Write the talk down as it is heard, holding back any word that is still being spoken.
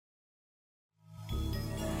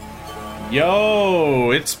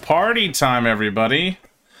Yo, it's party time, everybody.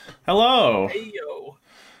 Hello. Hey, yo.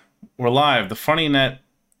 We're live. The FunnyNet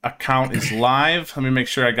account is live. Let me make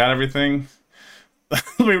sure I got everything.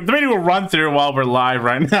 Let me do a run through while we're live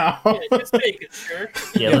right now. Yeah, just make it sure.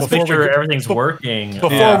 Yeah, let's make sure everything's working.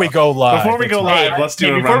 Before we go live. Before we go live, let's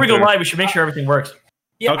do a before we go run-through. live, we should make sure everything works.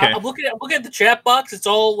 Yeah, Okay. I'm looking at the chat box. It's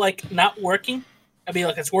all like not working. I mean,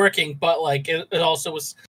 like it's working, but like it also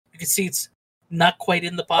was. You can see it's not quite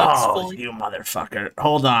in the box Oh, fully. you motherfucker.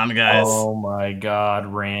 Hold on, guys. Oh my God,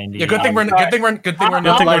 Randy. Yeah, good thing we're not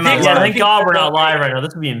live. Yeah, thank God we're not live right now.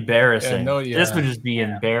 This would be embarrassing. Yeah, This would just be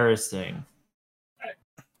embarrassing.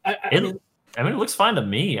 I It, I mean, it looks fine to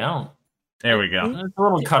me. I don't. There we go. It's a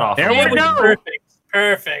little cut off. There we go.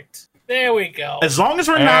 Perfect. There we go. As long as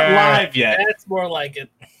we're not live yet. That's more like it.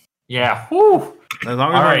 Yeah. Whew. As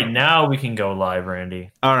long as All we're- right, now we can go live, Randy.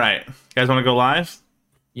 All right. You guys want to go live?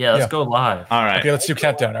 Yeah, let's Yeah. go live. All right. Okay, let's do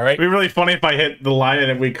countdown, all right? It'd be really funny if I hit the line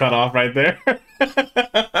and we cut off right there. It'd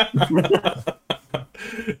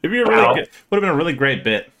be a really good, would have been a really great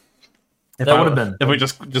bit. If That would have been. if we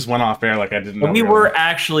just went off air like I didn't know. And we were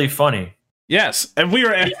actually funny. Yes, and we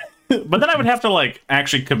were. But then I would have to like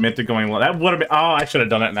actually commit to going. Well, that would have been. Oh, I should have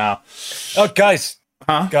done it now. Oh, guys.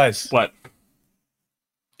 Huh? Guys, What?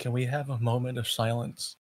 can we have a moment of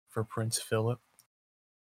silence for Prince Philip?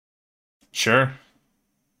 Sure.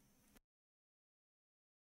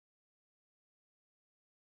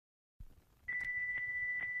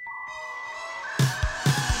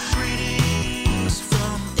 Greetings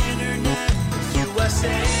from Internet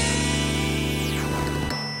USA.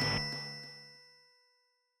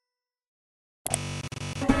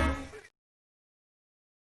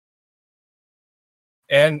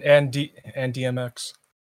 And DMX.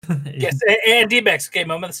 Yes, and D-Max. Okay,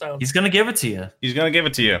 moment of silence. He's gonna give it to you. He's gonna give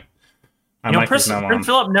it to you. You know, mic is Prince now on.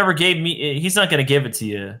 Philip never gave me. He's not gonna give it to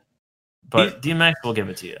you, but DMX will give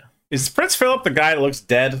it to you. Is Prince Philip the guy that looks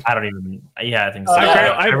dead? I don't even. Yeah, I think so.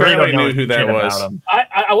 I really barely don't know knew who that shit about was. him.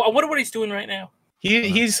 I wonder what he's doing right now.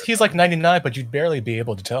 He's like 99, but you'd barely be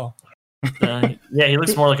able to tell. Yeah, he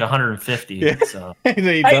looks more like 150. Yeah. So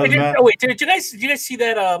He does not. Oh wait, did you guys see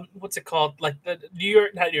that? What's it called? Like the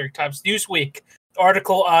not New York Times, Newsweek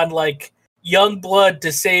article on like young blood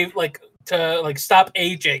to save to stop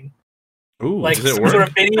aging. Ooh, Like does it some work? sort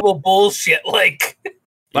of medieval bullshit. Like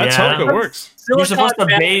Let's Yeah. hope it works. you're supposed to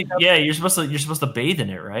silicone bathe. bath- Yeah, you're supposed to bathe in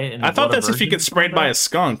it, right? In I the thought blood of that's if you get virgins or sprayed by a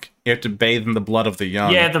something? skunk, you have to bathe in the blood of the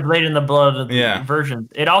young. Yeah, the blade in the blood of the Yeah. virgin.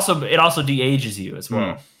 It also de-ages you as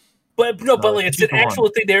well. But no, but like it's an 2 for 1. actual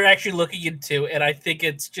thing they're actually looking into, and I think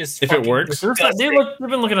it's just If it fucking works. disgusting. They've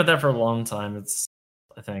been looking at that for a long time. It's,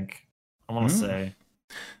 I think, I want to say.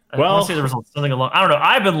 I Well- want to say there was something along. I don't know.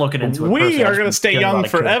 I've been looking into it. We personally. are I've going to just stay been getting a young lot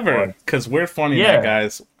of good forever blood. because we're funny, Yeah. now,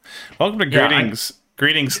 guys. Welcome to Yeah, greetings.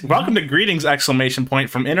 Greetings. Welcome to greetings! Exclamation point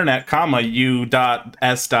from internet, comma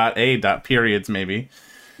u.s.a. periods maybe.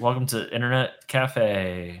 Welcome to Internet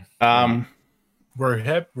Cafe. We're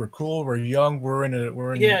hip, we're cool, we're young, we're in.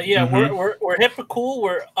 Yeah, Mhm. we're hip and cool.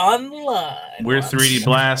 We're online. We're 3D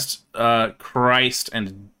Blast, Christ,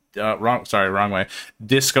 and wrong way,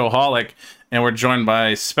 Discoholic, and we're joined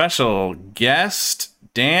by special guest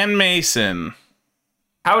Dan Mason.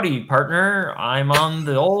 Howdy, partner. I'm on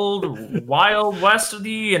the old wild west of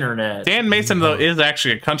the internet. Dan Mason though is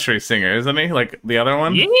actually a country singer, isn't he? Like the other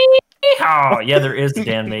one. Yeehaw! Yeah, there is a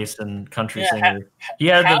Dan Mason country Yeah, singer. He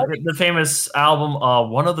had Howdy. the famous album,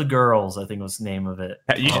 One of the Girls, I think was the name of it.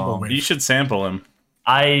 You should sample him.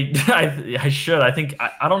 I should. I think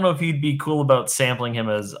I don't know if he'd be cool about sampling him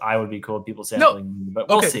as I would be cool with people sampling me, but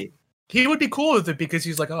we'll Okay. see. He would be cool with it because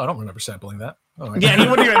he's like, oh, I don't remember sampling that. Oh, Yeah, he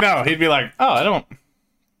wouldn't even know. He'd be like, "Oh, I don't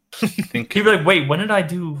think." He'd be like, "Wait, when did I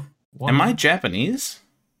do? What? Am I Japanese?"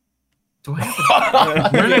 Do I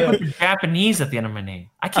have when did I put the Japanese at the end of my name?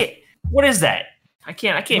 I can't. What is that? I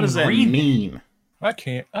can't. What does even that read. mean? I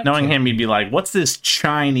can't. Knowing him, he'd be like, "What's this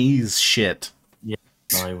Chinese shit?"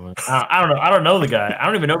 Hollywood. I don't know. I don't know the guy. I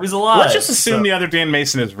don't even know if he's alive. Let's just assume So- the other Dan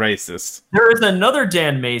Mason is racist. there is another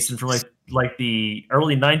Dan Mason from like the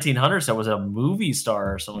early 1900s that was a movie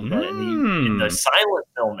star or something like that in the silent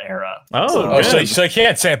film era. Oh, Oh, good. so you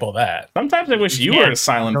can't sample that. Sometimes I wish you were a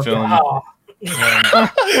silent film. Oh,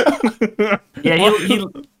 Yeah, he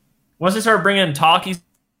once they started bringing in talkies,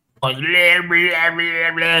 like blah, blah,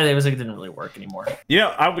 blah, blah, it was like it didn't really work anymore.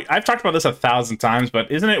 I've talked about this 1,000 times,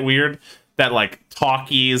 but isn't it weird that like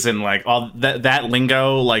talkies and like all that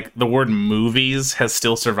lingo, like the word movies, has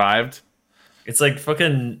still survived? It's like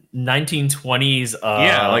fucking 1920s.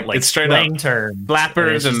 Yeah, like it's straight up slang term.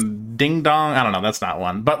 Flappers It's and ding dong. I don't know. That's not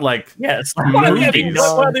one, but like Yeah, it's like What movies.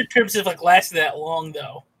 other trips have like lasted that long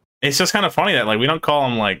though? it's just kind of funny that like we don't call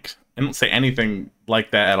them like I don't say anything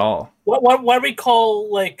like that at all. What do we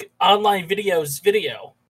call like online videos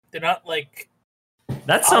video? They're not like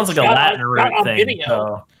That sounds like a not- Latin not root on thing. video.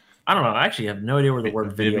 So, I don't know. I actually have no idea where the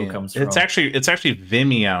word video Vimeo. comes from. It's actually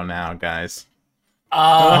Vimeo now, guys.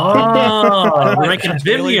 Oh, we're making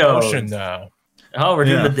Daily Motion videos. now. Oh, we're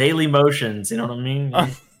doing Yeah. the daily motions. You know what I mean?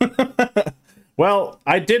 Well,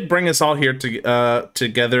 I did bring us all here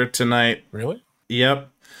together tonight. Really? Yep.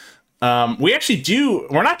 We actually do.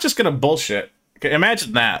 We're not just gonna bullshit. Okay,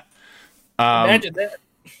 imagine that. imagine that.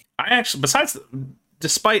 I actually,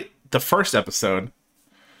 despite the first episode,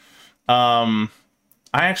 I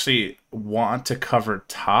actually want to cover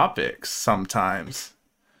topics sometimes.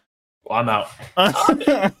 Well, I'm out.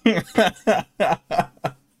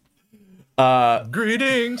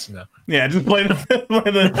 Greetings. No. Yeah, just play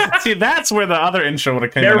the. See, that's where the other intro would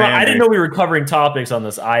have come in. Never mind. I handy. didn't know we were covering topics on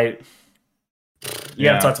this. You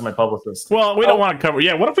Yeah. gotta talk to my publicist. Well, we don't want to cover.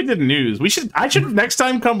 Yeah, what if we did news? I should next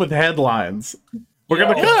time come with headlines. We're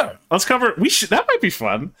gonna. Yeah. Let's cover. We should. That might be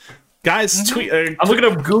fun, guys. Tweet. I'm looking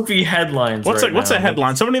up goofy headlines. What's right what's now. a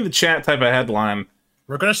headline? Somebody in the chat type a headline.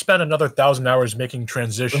 We're gonna spend another 1,000 hours making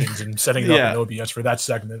transitions and setting it Yeah. up in OBS for that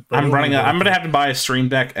segment. but I'm we'll running. be I'm working. gonna have to buy a Stream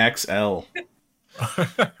Deck XL.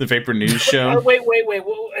 The Vapor News Oh, show. wait.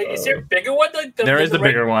 Is there a bigger one? Like There is the right-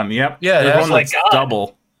 bigger one. Yep. Yeah, There's that's one like that's God.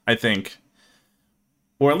 double, I think,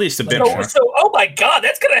 or at least a bit So, more. oh my god,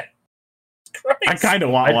 that's gonna. Christ. I kind of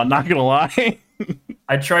want one. Not gonna lie.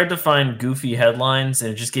 I tried to find goofy headlines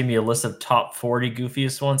and it just gave me a list of top 40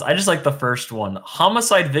 goofiest ones. I just like the first one.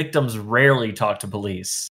 Homicide victims rarely talk to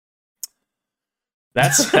police.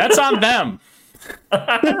 That's on them.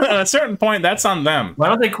 At a certain point, that's on them. Why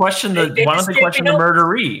don't they question the They why don't they just question can't the be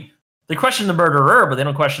murderee? They question the murderer, but they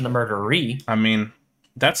don't question the murderee. I mean,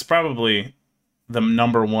 that's probably the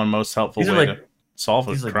number one most helpful These are way like- to solve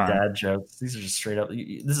a These are like crime. dad jokes. These are just straight up.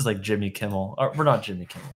 This is like Jimmy Kimmel. We're not Jimmy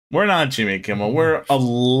Kimmel. We're not Jimmy Kimmel. We're a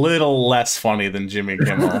little less funny than Jimmy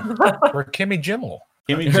Kimmel. We're Kimmy Jimmel.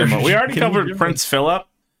 Jimmy Kimmel. We already Jimmy covered Kimmel. Prince Philip.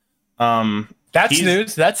 That's He's-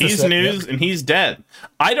 news. That's the He's set- news and he's dead.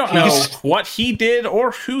 I don't know what he did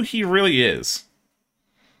or who he really is.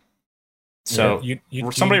 So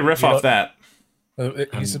somebody riff off that.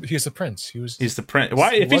 He's a prince. He's the prince.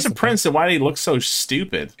 Why? If he's a prince, then why did he look so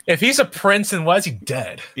stupid? If he's a prince, then why is he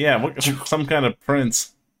dead? Yeah, some kind of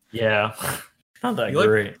prince. Yeah, not that You like-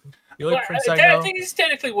 great. You like Well, Prince I think he's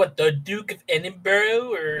technically what, the Duke of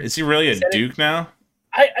Edinburgh, or Is he really a Is that duke now?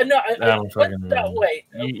 I know. I don't What fucking the know. wait?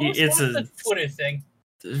 It's What's a- the Twitter thing.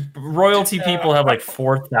 Royalty people have like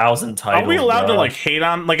 4,000 titles. Are we allowed to bro. like hate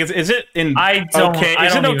on? Like, is it in? I don't. okay, I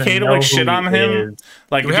is it don't okay even to know like who shit on he him? is.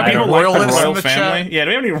 Like, Do we do have any people like the royalists in royal the family? chat? Yeah, do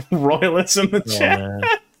we have any royalists in the Oh, chat? man.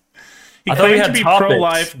 He I thought we claimed to had be topics.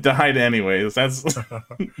 pro-life, died anyways. That's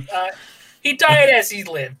He died as he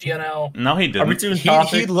lived. You know. no, he Are we didn't. doing He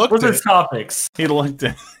topics? looked What's the it. topics? He looked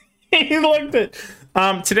it. He looked it.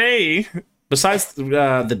 Today, besides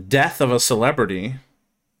the death of a celebrity,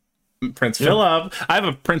 Prince Philip, I have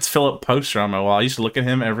a Prince Philip poster on my wall. I used to look at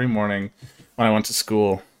him every morning when I went to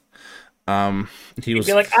school. He was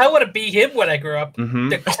Be like, I want to be him when I grow up. Mhm.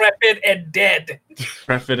 Decrepit and dead.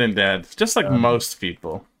 decrepit and dead, just like most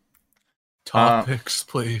people. Topics,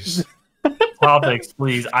 please. Topics,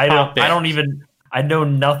 please. I Topics. don't even. I know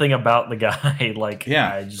nothing about the guy. Like,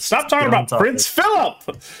 Yeah, I just stop talking get on about Prince Philip.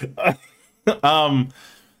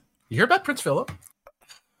 You hear about Prince Philip?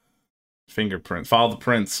 Fingerprint. Follow the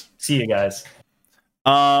prince. See you guys.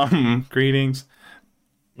 Greetings.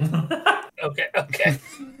 Okay.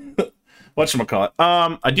 Whatchamacallit?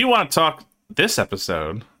 I do want to talk this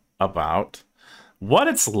episode about what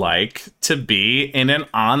it's like to be in an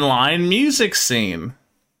online music scene.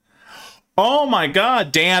 Oh my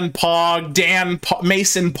god, Mason Pog.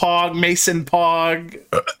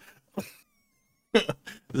 This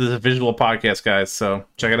is a visual podcast, guys, so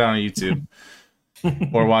check it out on YouTube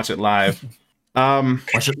or watch it live.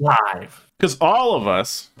 Watch it live. Because all of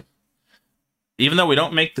us, even though we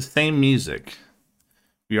don't make the same music,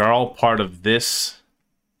 we are all part of this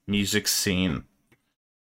music scene.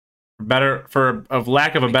 For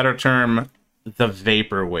lack of a better term, the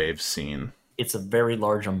vaporwave scene. It's a very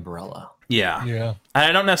large umbrella. Yeah. Yeah.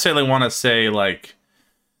 I don't necessarily want to say like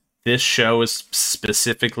this show is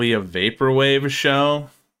specifically a vaporwave show,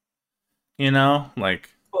 you know, like,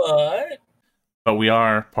 but we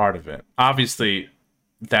are part of it. Obviously,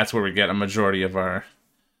 that's where we get a majority of our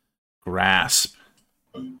grasp,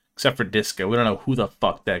 except for Disco. We don't know who the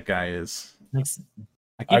fuck that guy is.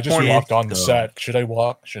 I just pointing- walked on the Disco. set. Should I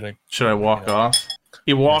walk? Should I? Should I walk Yeah. off?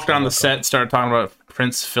 He walked should on the walk set, started talking about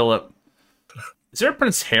Prince Philip. Is there a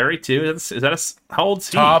Prince Harry too? How old's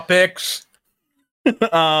he? Topics.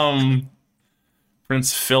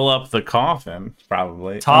 Prince Philip the Coffin,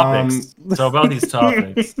 probably. Topics. So about these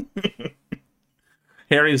topics.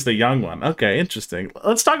 Harry's the young one. Okay, interesting.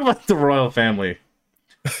 Let's talk about the royal family.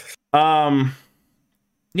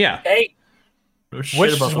 Yeah. Hey, Which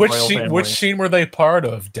scene were they part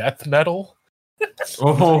of? Death metal?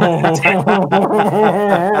 Woo.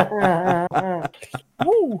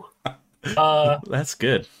 That's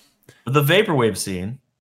good. The vaporwave scene.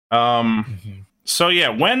 So yeah,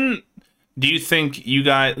 when do you think you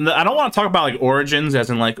guys? I don't want to talk about like origins, as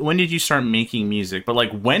in like when did you start making music, but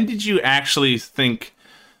like when did you actually think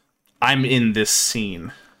I'm in this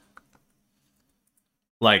scene?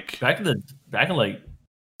 Like back in like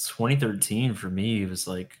 2013 for me, it was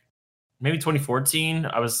like maybe 2014.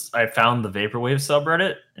 I found the vaporwave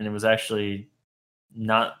subreddit, and it was actually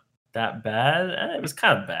not that bad. It was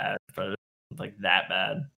kind of bad, but it wasn't like that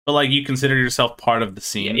bad. But like you consider yourself part of the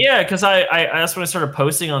scene? Yeah, because I that's when I started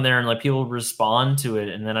posting on there, and like people would respond to it,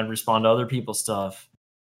 and then I'd respond to other people's stuff.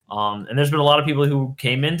 And there's been a lot of people who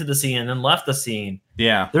came into the scene and then left the scene.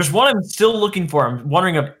 Yeah. There's one I'm still looking for. I'm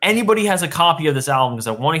wondering if anybody has a copy of this album because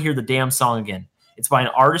I want to hear the damn song again. It's by an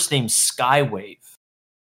artist named Skywave.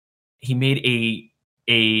 He made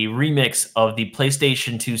a remix of the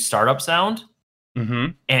PlayStation 2 startup sound,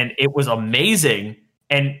 and it was amazing.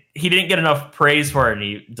 And he didn't get enough praise for it, and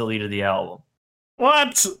he deleted the album.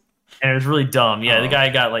 What? And it was really dumb. Yeah, the guy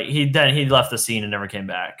got like he left the scene and never came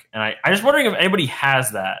back. And I'm just wondering if anybody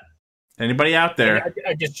has that. Anybody out there?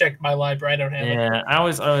 I just checked my library. I don't have it. Yeah, I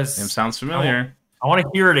always. Name sounds familiar. I want to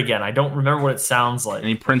hear it again. I don't remember what it sounds like.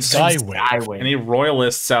 Any Prince Skywave. Any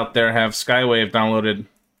royalists out there have Skywave downloaded?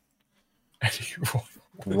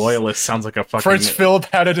 Royalist sounds like a fucking. Prince Philip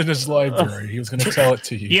had it in his library. He was going to tell it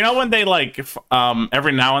to you. You know when they like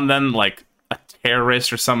every now and then like a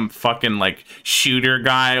terrorist or some fucking like shooter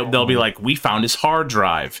guy, they'll be like, we found his hard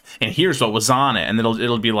drive and here's what was on it, and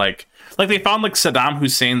it'll be like they found like Saddam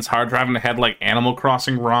Hussein's hard drive and it had like Animal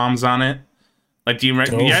Crossing ROMs on it. Like, do you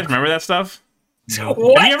guys remember that stuff? No.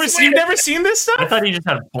 You've never seen this stuff? I thought he just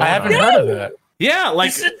had. I haven't heard of that. Yeah,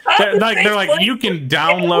 like they're like you can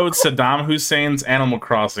download Saddam Hussein's Animal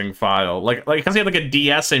Crossing file, like because he had like a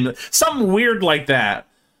DS and something weird like that.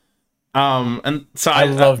 And so I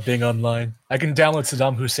love being online. I can download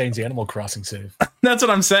Saddam Hussein's Animal Crossing save. That's what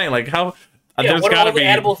I'm saying. Like how there's got to be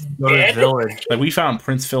animals dead? Village. Like we found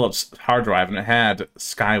Prince Philip's hard drive and it had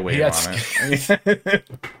Skywave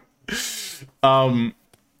on it.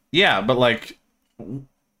 Yeah, but like,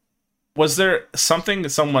 was there something that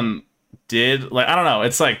someone did? Like, I don't know.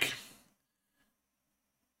 It's like,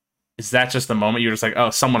 is that just the moment you're just like,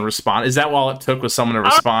 oh, someone respond? Is that all it took was someone to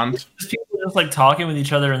respond? People just like talking with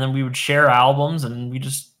each other, and then we would share albums, and we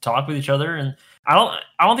just talk with each other. And I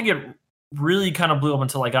don't think it really kind of blew up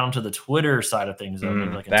until I got onto the Twitter side of things.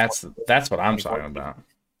 That's what I'm talking about.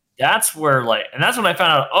 That's where that's when I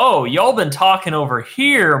found out. Oh, y'all been talking over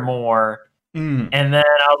here more. And then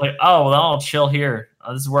I was like, oh, well, I'll chill here.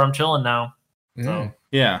 This is where I'm chilling now. So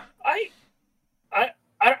yeah.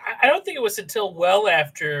 I don't think it was until well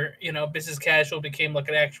after, business casual became like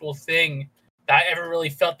an actual thing that I ever really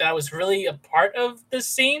felt that I was really a part of this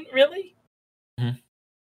scene, really. Mm-hmm.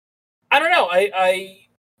 I don't know. I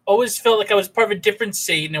always felt like I was part of a different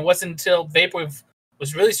scene, and it wasn't until Vaporwave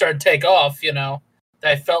was really starting to take off, that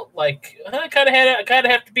I felt like I kind of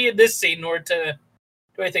have to be in this scene in order to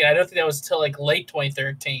do anything. I don't think that was until like late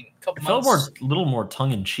 2013. It felt a little more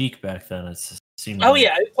tongue in cheek back then. It seemed. Oh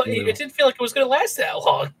yeah, it didn't feel like it was going to last that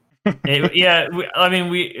long. We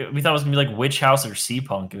thought it was gonna be like Witch House or Sea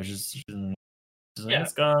Punk. It was just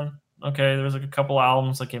it's gone. Okay, there was like a couple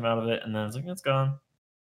albums that came out of it, and then it's like it's gone.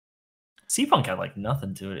 Sea Punk had like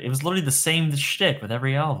nothing to it. It was literally the same shtick with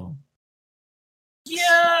every album.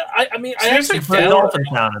 Yeah, I there's actually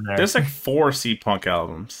there's like 4 Sea Punk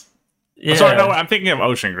albums. Yeah. Sorry, no, I'm thinking of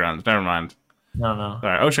Ocean Grunge. Never mind. No.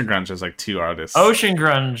 Sorry, Ocean Grunge is like 2 artists. Ocean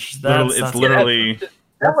Grunge. It's literally.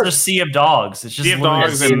 That's just Sea of Dogs. It's just Sea of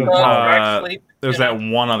Dogs and there's that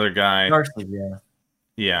one other guy. Dark Sleep, yeah.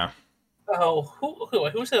 Yeah. Oh,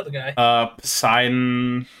 who's the other guy?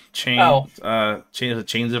 Poseidon Chains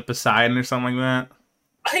of Poseidon or something like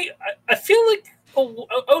that. I feel like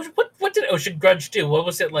what did Ocean Grunge do? What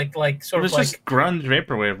was it like sort of like just grunge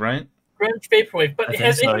vaporwave, right? Grunge vaporwave. But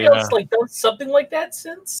has anybody else like done something like that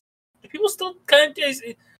since? Do people still kind of?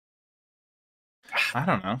 I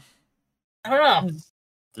don't know. I don't know.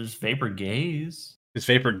 There's Vapor Gaze. Is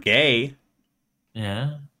Vapor gay?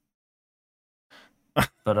 Yeah.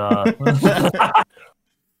 But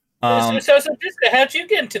so Jessica, how'd you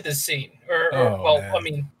get into this scene? Man. I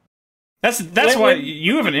mean, that's why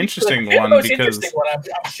you have an interesting one I'm because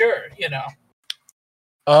sure.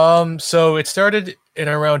 So it started in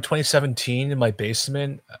around 2017 in my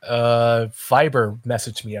basement. Fiber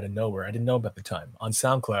messaged me out of nowhere. I didn't know about the time on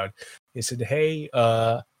SoundCloud. They said, "Hey,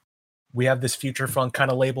 we have this future funk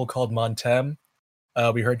kind of label called Montem.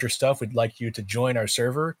 We heard your stuff. We'd like you to join our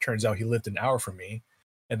server." Turns out he lived an hour from me,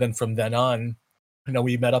 and then from then on,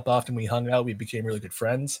 we met up often. We hung out. We became really good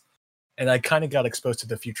friends, and I kind of got exposed to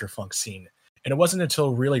the future funk scene. And it wasn't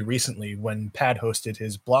until really recently when Pat hosted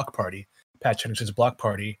his block party. Pat Chenish's block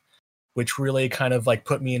party, which really kind of like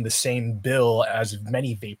put me in the same bill as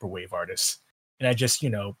many vaporwave artists. And I just,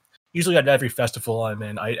 usually at every festival I'm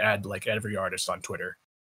in, I add like every artist on Twitter,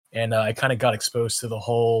 and I kind of got exposed to the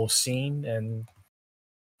whole scene. And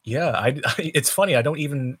yeah, it's funny. I don't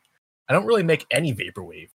really make any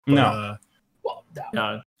vaporwave. But, No. Well,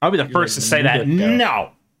 No, I'll be the first to say that.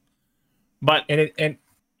 No. But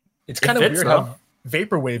it's kind of weird how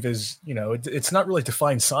vaporwave is, it's not really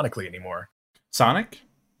defined sonically anymore. Sonic?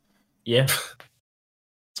 yeah.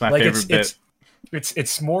 It's my favorite bit.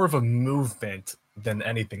 It's more of a movement than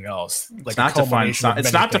anything else. Like It's not defined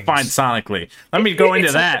sonically. Let me go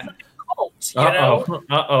into that.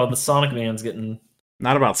 The Sonic man's getting.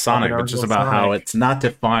 Not about Sonic, but just about how it's not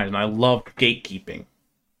defined. And I love gatekeeping.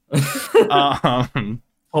 Home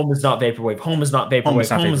is not vaporwave. Home is not vaporwave.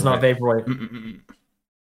 Home is not vaporwave.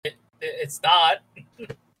 It's not.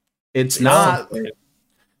 It's not.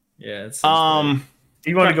 Yeah. It's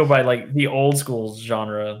you want to go by like the old school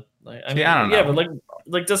genre. Like, I don't know. Yeah, but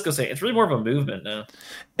like Disco saying, it's really more of a movement now.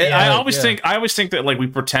 I always think that like we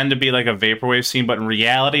pretend to be like a vaporwave scene, but in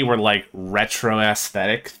reality we're like retro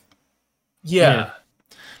aesthetic. Yeah.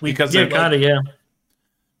 Because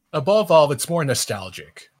above all, it's more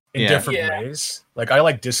nostalgic in different ways. Like I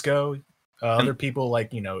like disco. Other people like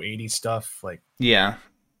 80s stuff, like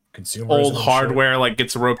consumer old hardware like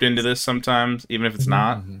gets roped into this sometimes, even if it's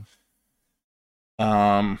not.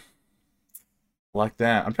 Like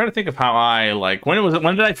that. I'm trying to think of how I like when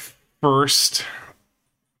did I first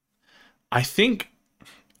I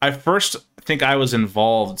was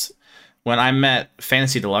involved when I met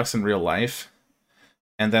Fantasy Deluxe in real life.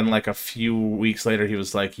 And then like a few weeks later he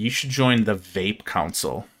was like, "You should join the Vape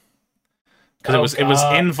Council." Because it was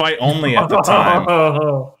invite only at the time.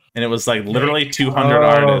 And it was like literally 200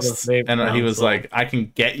 artists. And he was like, "I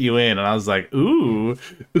can get you in." And I was like, ooh.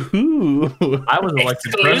 I was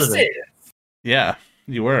elected president. Yeah,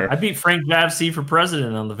 you were. I beat Frank Babsey for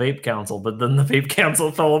president on the Vape Council, but then the Vape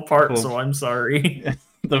Council fell apart, so I'm sorry.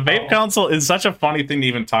 The Vape Council is such a funny thing to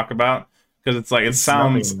even talk about. Because it's like, it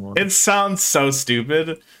sounds so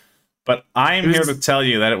stupid. But I'm here to tell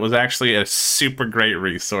you that it was actually a super great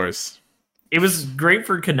resource. It was great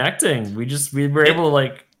for connecting. We were able to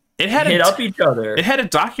like hit up each other. It had a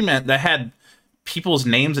document that had people's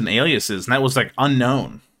names and aliases, and that was like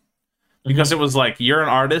unknown. Because it was like, you're an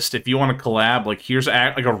artist, if you want to collab, like here's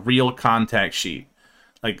like a real contact sheet.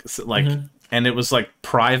 And it was like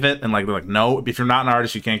private, and like they're like, no, if you're not an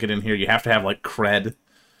artist, you can't get in here. You have to have like cred.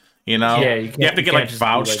 You have to get like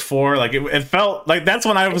vouched for. Like it felt like that's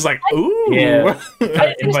when I was like, ooh. Yeah.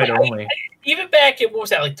 Invite only. Even back in, what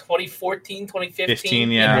was that, like 2014,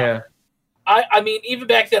 2015? Yeah. I mean, even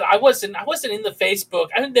back then, I wasn't in the Facebook.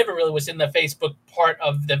 I never really was in the Facebook part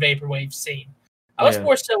of the vaporwave scene. I was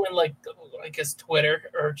more so in like, I guess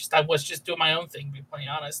Twitter, or I was just doing my own thing, to be plain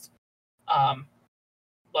honest. I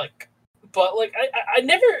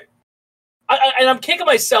never. And I'm kicking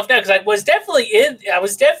myself now because I was definitely in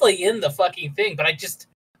the fucking thing, but I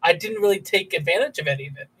didn't really take advantage of any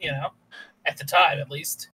of it, at the time at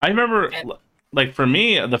least. I remember, like for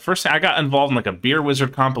me, the first thing I got involved in like a Beer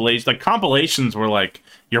Wizard compilation. Like compilations were like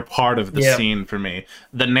you're part of the scene for me.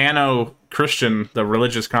 The Nano Christian, the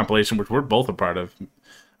religious compilation, which we're both a part of.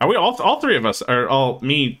 Are we all three of us? Are all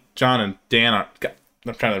me, John, and Dan? I'm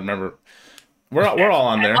trying to remember. We're all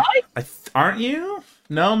on there. Aren't you?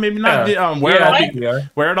 No, maybe not. Where it all began.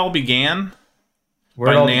 Where it all began. With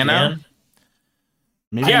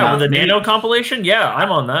the Nano compilation. Yeah, I'm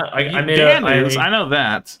on that. I know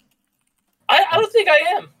that. I don't think I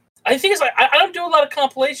am. I think it's like I don't do a lot of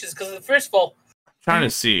compilations because first of all, I'm trying to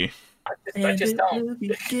see. I just don't.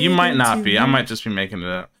 You might not be. I might just be making it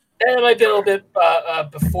up. That might be a little bit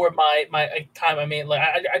before my time. I mean, like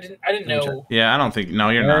I didn't know. Yeah, I don't think. No,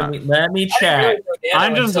 you're not. Let me check.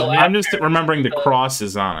 I'm just remembering the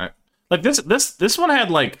crosses on it. Like this one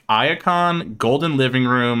had like Iacon, Golden Living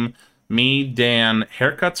Room, me, Dan,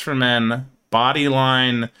 Haircuts for Men,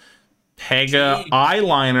 Bodyline, Pega,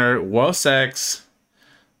 Eyeliner, Wosex,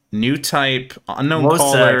 New Type, Unknown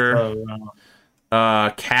Caller,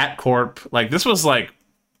 Cat Corp. Like this was like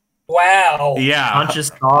Wow. Yeah. Conscious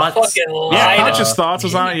Thoughts. Fucking Yeah, liar. Conscious Thoughts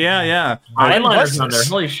was on it. Yeah. Eyeliner's on there. this?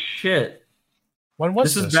 Holy shit. When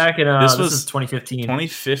was This this? is back in This this was is 2015.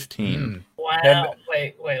 2015. Wow. And-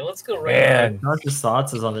 wait, let's go right Man, Conscious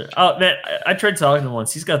Thoughts is on there. Oh man, I tried talking to him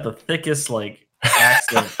once. He's got the thickest like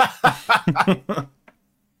accent.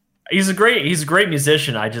 He's a great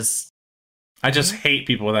musician. I just hate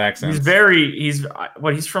people with accents.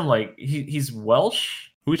 he's from like he's Welsh,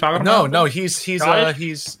 Who are we talking no, about? no, he's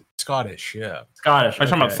Scottish? Scottish. Yeah. Scottish. I'm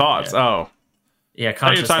talking about okay, Thoughts. Yeah, Oh. yeah I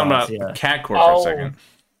thought you were Conscious talking Thoughts. about Yeah, Catcore for a Oh. second.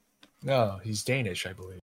 No, he's Danish, I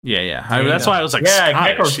believe. Yeah. Dana. That's why I was like, yeah,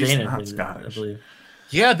 Scottish. Catcore's He's Danish, not I Scottish. believe.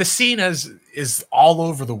 Yeah, the scene is all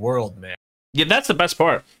over the world, man. Yeah, that's the best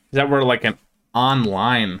part. Is that we're like an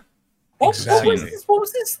online Exactly. What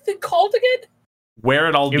was this thing called again? where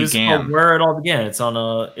it all It was began. called Where It All Began. It's on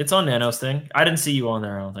Nano's thing. I didn't see you on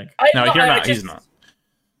there. I don't think. No, you're not. He's not.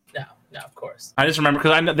 No, of course. I just remember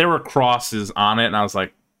because there were crosses on it, and I was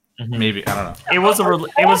like, maybe I don't know. It was it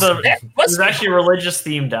was actually a religious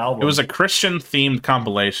themed album. It was a Christian themed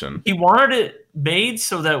compilation. He wanted it made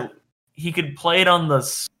so that he could play it on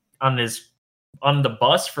the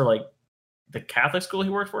bus for like the Catholic school he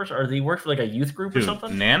worked for, or he worked for like a youth group or Dude,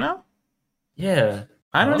 something. Nano? Yeah.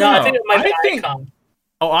 I don't No, know. I think it might be think. Icon.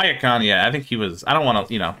 Oh, Iacon. Yeah, I think he was. I don't want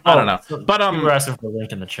to. I don't know. So But people were asking for a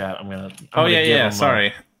link in the chat. I'm gonna Oh give yeah. him,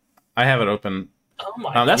 Sorry, I have it open. Oh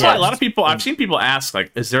my That's god. why a lot of people. I've seen people ask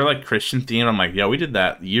like, "Is there like Christian theme?" I'm like, "Yo, we did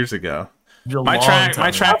that years ago." a My long track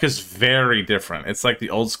time ago. is very different. It's like the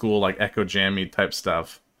old school like echo jammy type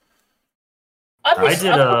stuff. I'm I did, looking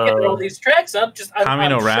at all these tracks. I'm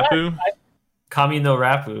Kamino shocked. Rapu. Kami no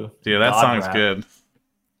Rapu. Dude, that God song's rap. good.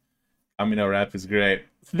 Kamino Rap is great.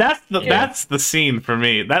 That's the scene for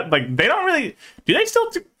me. That like they don't really do they still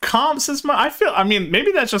do comps as much? I mean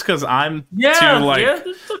maybe that's just because I'm too like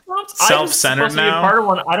self-centered now. Part of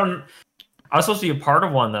one. I was supposed to be a part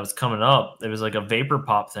of one that was coming up. It was like a vapor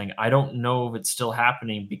pop thing. I don't know if it's still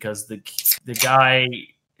happening because the guy,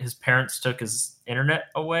 his parents took his internet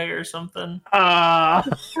away or something. I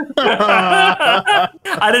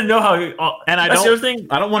didn't know how. And I that's don't- the other thing.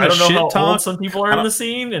 I don't want I to don't know how shit talk. old some people are in the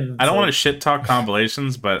scene, and I don't want to shit talk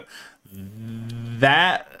compilations, but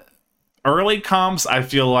that early comps I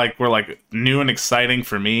feel like were like new and exciting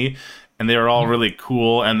for me, and they were all really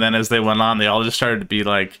cool. And then as they went on, they all just started to be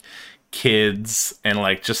like kids and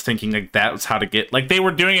like just thinking like that was how to get like they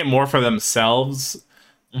were doing it more for themselves.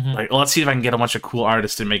 Mhm. Like, well, let's see if I can get a bunch of cool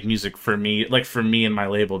artists to make music for me, like for me and my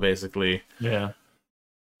label, basically. Yeah,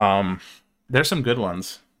 There's some good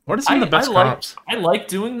ones. What are some of the best like, comps? I like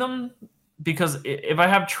doing them because if I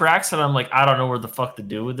have tracks that I'm like, I don't know where the fuck to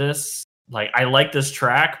do with this. Like, I like this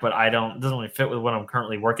track, but it doesn't really fit with what I'm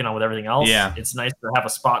currently working on with everything else. Yeah. It's nice to have a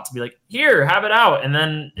spot to be like, here, have it out. And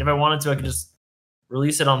then if I wanted to, I could just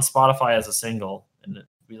release it on Spotify as a single and it'd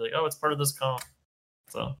be like, oh, it's part of this comp.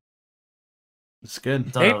 So It's good.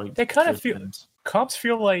 it's not They kind of switch feel things. comps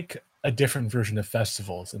feel like a different version of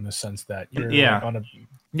festivals in the sense that you're Yeah. like, on a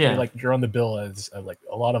Yeah. you're on the bill as like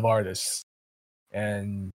a lot of artists,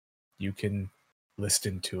 and you can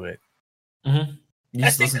listen to it. Mm-hmm. I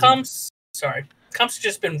think comps have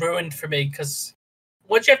just been ruined for me because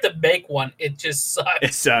once you have to make one, it just sucks.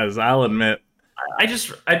 It does. I'll admit. I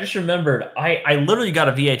just remembered I literally got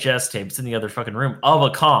a VHS tape. It's in the other fucking room of a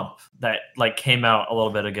comp that like came out a little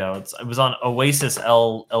bit ago. It was on Oasis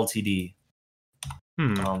Ltd.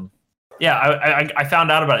 Yeah, I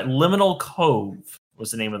found out about it. Liminal Cove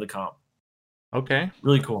was the name of the comp. Okay.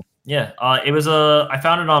 Really cool. Yeah, it was I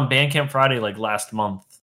found it on Bandcamp Friday like last month.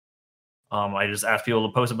 I just asked people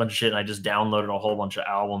to post a bunch of shit, and I just downloaded a whole bunch of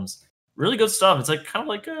albums. Really good stuff. It's like kind of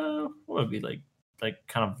like what would it be like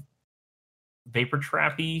kind of vapor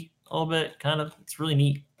trappy a little bit. Kind of. It's really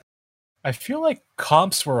neat. I feel like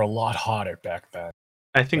comps were a lot hotter back then.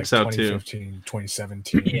 I think like so too. 2015,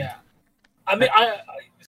 2017. Yeah, I mean,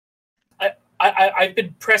 I've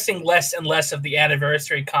been pressing less and less of the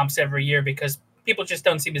anniversary comps every year because people just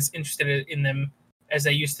don't seem as interested in them as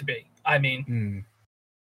they used to be. I mean,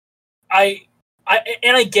 I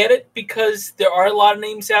get it because there are a lot of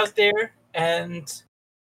names out there, and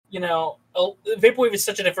you know, vaporwave is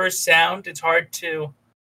such a diverse sound. It's hard to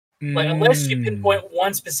like unless you pinpoint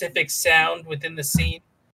one specific sound within the scene,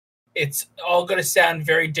 it's all going to sound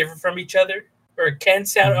very different from each other, or it can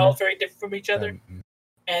sound all very different from each other,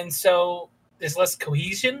 and so there's less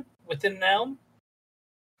cohesion within an album.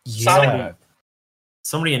 Yeah.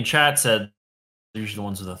 Somebody in chat said they're usually the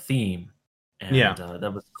ones with a theme. And Yeah.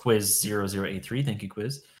 That was Quiz 0083. Thank you,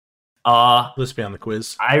 Quiz. Let's be on the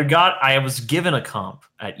quiz. I was given a comp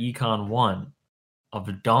at Econ 1 of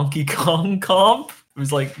a Donkey Kong comp. It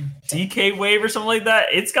was like DK Wave or something like that.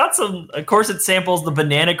 It's got some. Of course, it samples the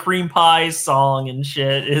Banana Cream Pie song and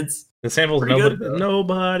shit. It's The sample's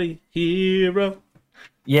Nobody Hero.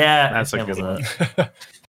 yeah, That's a good one.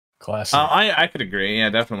 Classic. I could agree. Yeah,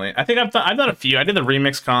 definitely. I think I've done a few. I did the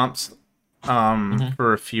remix comps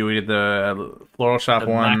for a few. We did the Floral Shop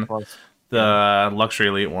one, the Luxury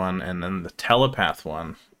Elite one, and then the Telepath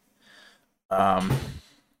one. And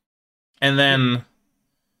then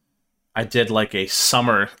I did like the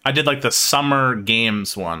Summer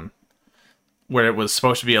Games one, where it was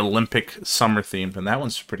supposed to be Olympic summer themed, and that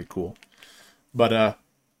one's pretty cool. But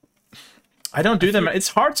I don't do them. It's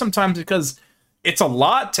hard sometimes because it's a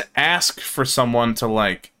lot to ask for someone to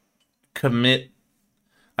like commit.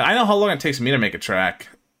 I know how long it takes me to make a track,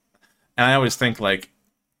 and I always think like,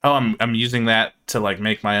 oh, I'm using that to like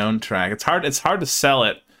make my own track. It's hard to sell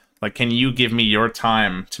it. Like, can you give me your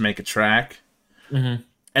time to make a track? Mm-hmm.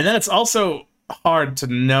 And then it's also hard to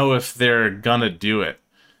know if they're gonna do it.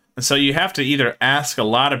 And so you have to either ask a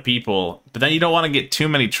lot of people, but then you don't want to get too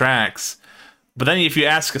many tracks. But then if you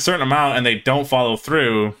ask a certain amount and they don't follow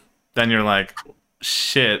through, then you're like,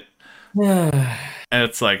 shit. And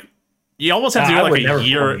it's like, you almost have to do like a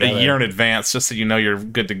year in advance just so you know you're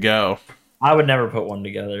good to go. I would never put one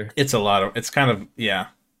together. It's kind of, yeah.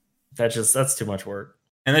 That's too much work.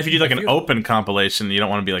 And if you do like an open compilation, you don't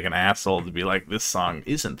want to be like an asshole to be like, this song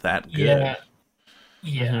isn't that good.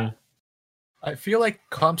 Yeah. Mm-hmm. I feel like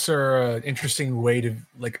comps are an interesting way to,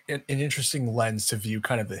 like, an interesting lens to view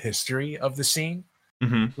kind of the history of the scene.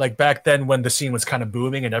 Mm-hmm. Like back then when the scene was kind of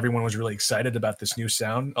booming and everyone was really excited about this new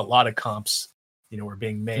sound, a lot of comps, were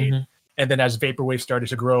being made. Mm-hmm. And then as Vaporwave started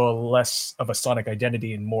to grow less of a sonic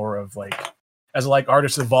identity and more of like, as like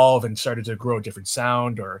artists evolve and started to grow a different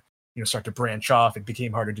sound or, start to branch off, it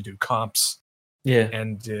became harder to do comps. Yeah.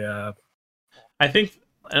 And I think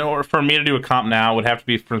in order for me to do a comp now, it would have to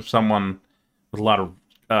be from someone with a lot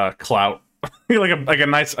of clout, like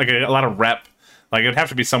a lot of rep. Like it would have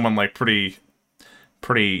to be someone like pretty,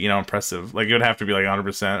 impressive. Like it would have to be like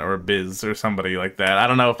 100% or a Biz or somebody like that. I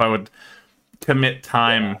don't know if I would commit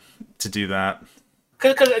time to do that.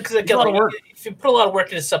 Because again, like, if you put a lot of work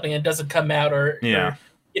into something and it doesn't come out, or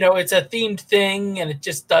it's a themed thing and it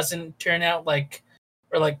just doesn't turn out like,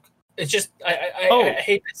 or like it's just I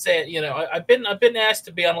hate to say it, I've been asked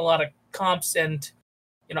to be on a lot of comps and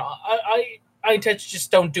I tend to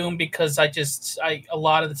just don't do them because a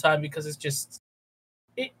lot of the time because it's just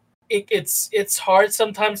it's hard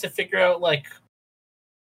sometimes to figure out like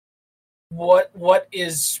what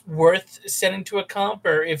is worth sending to a comp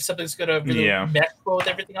or if something's gonna really mesh well with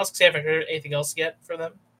everything else because I haven't heard anything else yet for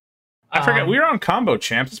them. I forget we were on Combo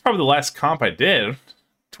Champs. It's probably the last comp I did,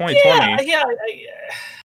 2020. Yeah.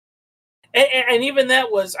 And even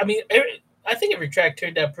that was, I mean, I think every track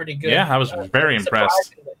turned out pretty good. Yeah, I was very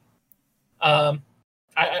impressed. I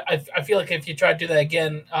feel like if you try to do that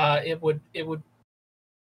again, it would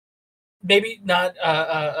maybe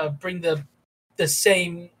not bring the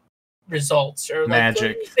same results or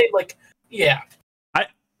magic.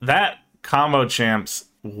 That Combo Champs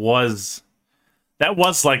was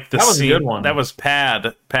like the scene. A good one. That was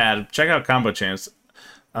pad. Check out Combo Champs.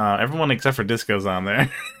 Everyone except for Disco's on there.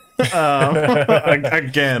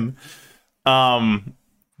 Again.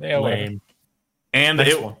 Lame. And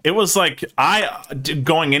it was like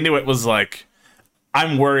going into it was like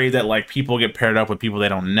I'm worried that like people get paired up with people they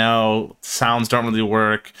don't know, sounds don't really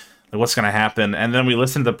work, like what's gonna happen. And then we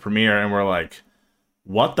listened to the premiere and we're like,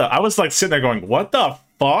 what the? I was like sitting there going, what the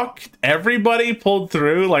fuck? Everybody pulled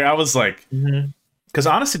through. Like I was like, because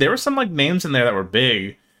honestly, there were some like names in there that were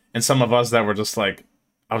big, and some of us that were just like,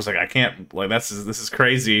 I was like, I can't, like this is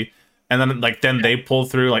crazy. And then they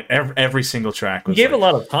pulled through like every single track. He gave a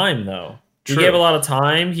lot of time though. True. He gave a lot of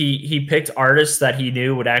time. He picked artists that he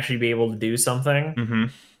knew would actually be able to do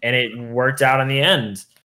something, and it worked out in the end.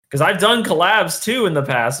 Because I've done collabs too in the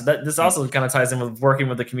past. This also kind of ties in with working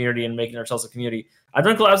with the community and making ourselves a community. I've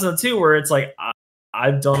done collabs in the too where it's like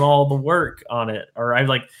I've done all the work on it, or I've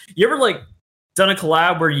like you ever like done a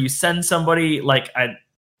collab where you send somebody like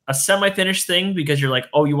a semi-finished thing because you're like,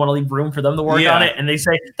 oh, you want to leave room for them to work on it, and they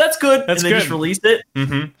say that's good, and they just release it.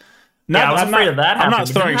 I was afraid of that. I'm not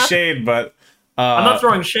throwing shade, but I'm not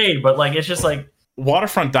throwing shade, but like it's just like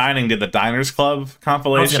Waterfront Dining did the Diners Club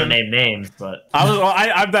compilation. I was gonna name names, but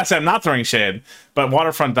I'm not throwing shade, but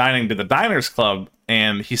Waterfront Dining did the Diners Club,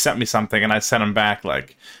 and he sent me something, and I sent him back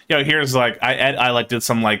like, here's like I like did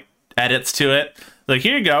some like edits to it, like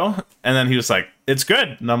here you go, and then he was like, it's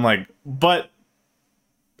good, and I'm like, but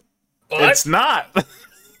it's not,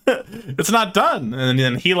 it's not done, and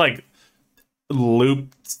then he like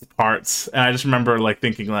looped parts, and I just remember like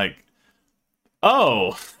thinking like,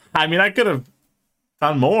 oh, I mean, I could have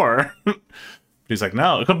done more. But he's like,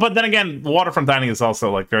 no. But then again, Waterfront Dining is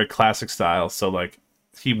also like very classic style, so like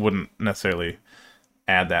he wouldn't necessarily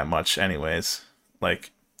add that much anyways.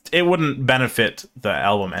 Like it wouldn't benefit the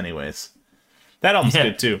album anyways. That album's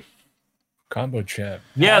good too. Combo chat.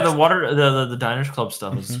 Yeah, the Diners Club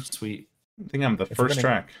stuff is sweet. I think I'm the first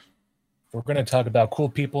track. We're gonna talk about cool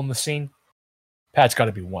people in the scene. Pat's got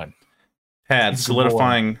to be one. Pat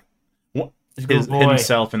solidifying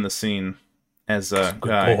himself in the scene as a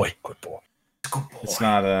guy. Good boy. It's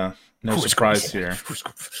not no surprise here.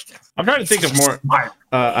 I'm trying to think of more.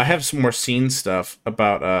 I have some more scene stuff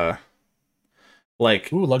about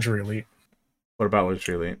like. Ooh, Luxury Elite. What about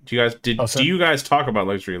Luxury Elite? Do you guys talk about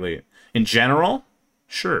Luxury Elite in general?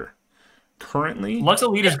 Sure. Currently, Lux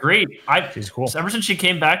Elite is great. She's cool. Ever since she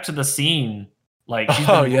came back to the scene, like she's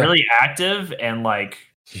been really active and like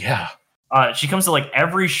she comes to like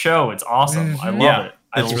every show. It's awesome. I love it.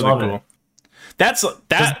 It's really cool.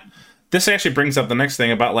 This actually brings up the next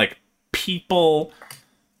thing about like people.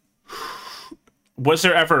 Was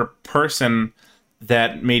there ever a person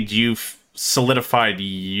that made you solidified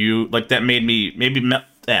you like that made me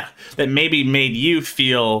that maybe made you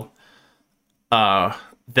feel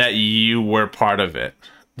that you were part of it?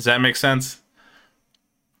 Does that make sense?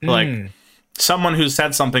 Like someone who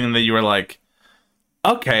said something that you were like,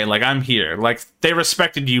 okay, like I'm here. Like they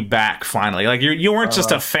respected you back finally. Like you weren't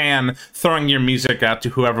just a fan throwing your music out to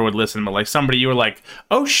whoever would listen, but like somebody you were like,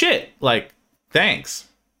 oh shit, like thanks.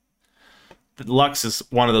 Lux is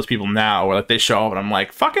one of those people now where like they show up and I'm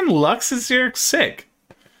like, fucking Lux is here, sick.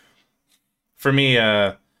 For me,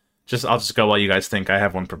 I'll just go while you guys think. I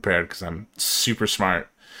have one prepared because I'm super smart.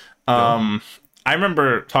 I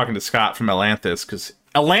remember talking to Scott from Atlantis because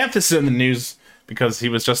Atlantis is in the news because he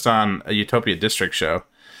was just on a Utopia District show.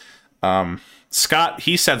 Scott,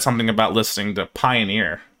 he said something about listening to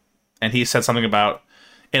Pioneer, and he said something about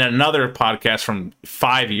in another podcast from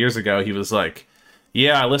 5 years ago. He was like,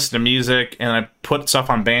 yeah, I listen to music and I put stuff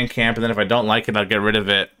on Bandcamp, and then if I don't like it, I'll get rid of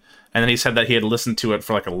it. And then he said that he had listened to it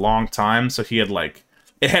for like a long time, so he had like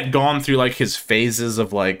it had gone through like his phases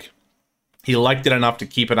of like he liked it enough to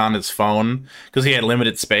keep it on his phone because he had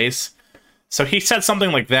limited space. So he said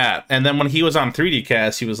something like that, and then when he was on 3D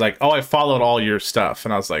Cast, he was like, "Oh, I followed all your stuff,"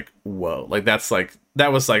 and I was like, "Whoa!" Like that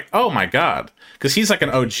was like, "Oh my god," because he's like an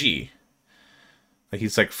OG, like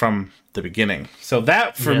he's like from the beginning. So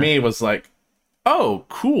that for me was like, oh,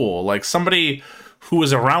 cool. Like somebody who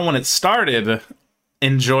was around when it started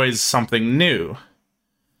enjoys something new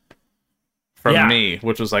from me,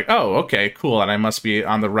 which was like, oh, okay, cool. And I must be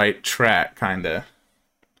on the right track, kind of.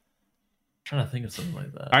 Trying to think of something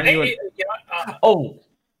like that.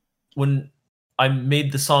 When I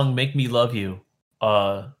made the song "Make Me Love You,"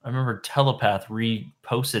 I remember Telepath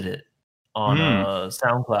reposted it on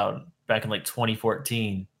SoundCloud back in like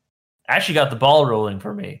 2014. Actually, got the ball rolling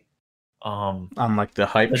for me. On like the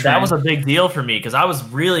hype train. That was a big deal for me because I was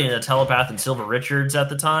really into Telepath and Silver Richards at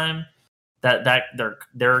the time. That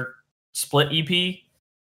their split EP,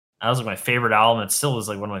 that was like my favorite album. It still was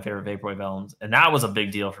like one of my favorite Vaporwave albums, and that was a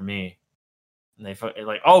big deal for me. And they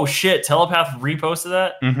like, oh shit, Telepath reposted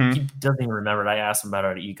that. He doesn't even remember it. I asked him about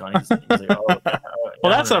it at Econ. He's like, oh,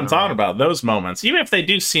 well, that's what I'm talking about. Those moments, even if they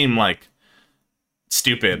do seem like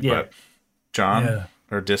stupid, but John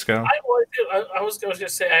or Disco. I was going to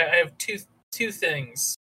say I have two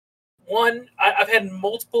things. One, I've had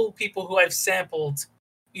multiple people who I've sampled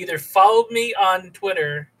either followed me on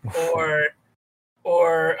Twitter or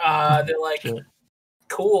they're like,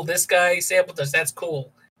 "Cool, this guy sampled us. That's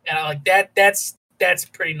cool." And I'm like, "That's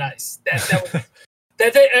pretty nice." That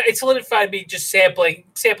it solidified me just sample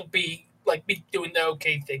B, like me doing the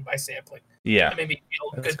okay thing by sampling. Yeah, it made me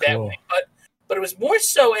feel good that way, But it was more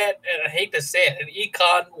so and I hate to say it, at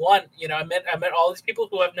Econ 1, I met all these people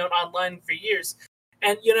who I've known online for years.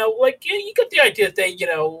 And, like, you get the idea that they,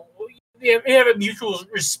 you have a mutual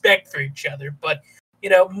respect for each other. But,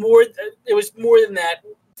 it was more than that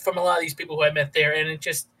from a lot of these people who I met there. And it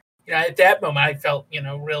just, at that moment, I felt,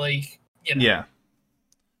 really, Yeah.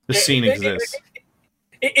 The scene exists.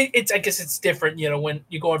 I guess it's different, when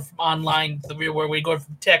you're going from online to the real world, where you're going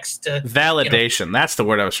from text to... Validation. That's the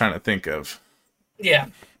word I was trying to think of. Yeah.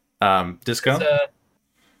 Disco?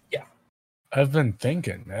 Yeah. I've been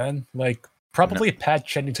thinking, man. Like, probably Pat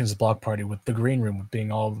Chennington's block party with the Green Room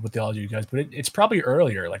being all with all you guys, but it's probably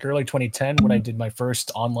earlier, like early 2010 when I did my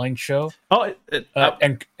first online show. Oh, I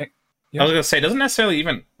was going to say, it doesn't necessarily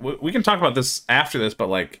even... We can talk about this after this, but,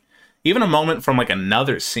 like, even a moment from, like,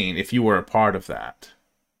 another scene, if you were a part of that.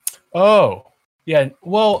 Oh, yeah.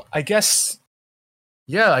 Well, I guess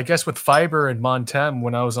Yeah, I guess with Fiber and Montem,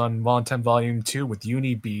 when I was on Montem Volume 2 with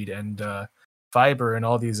Unibeat and Fiber and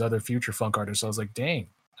all these other future funk artists, I was like, dang,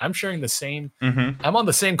 I'm sharing the same. Mm-hmm. I'm on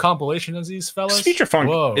the same compilation as these fellas. Future funk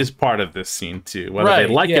Whoa. is part of this scene too, whether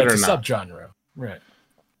they like it or it's a not. subgenre. Right.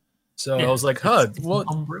 So I was like, huh, well,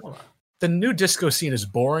 umbrella. the new disco scene is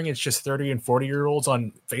boring. It's just 30 and 40-year-olds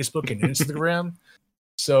on Facebook and Instagram.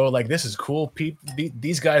 So, like, this is cool.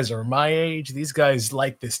 These guys are my age. These guys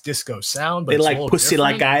like this disco sound. But They it's a like little pussy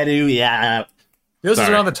different. like I do, yeah. This is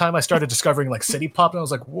Sorry. around the time I started discovering, like, city pop. And I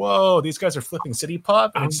was like, whoa, these guys are flipping city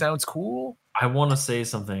pop. And it sounds cool. I want to say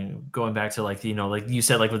something going back to like, you know, like you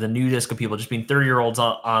said, like with the new disco people just being 30-year-olds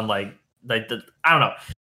on like the, I don't know.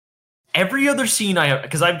 Every other scene I have,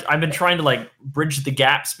 because I've been trying to like bridge the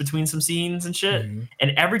gaps between some scenes and shit. Mhm.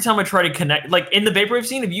 And every time I try to connect, like in the Vaporwave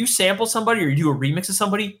scene, if you sample somebody or you do a remix of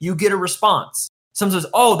somebody, you get a response. Someone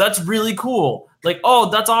says, oh, that's really cool. Like, oh,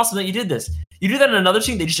 that's awesome that you did this. You do that in another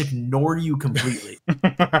scene, they just ignore you completely.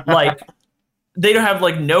 Like, they don't have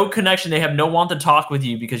like no connection. They have no want to talk with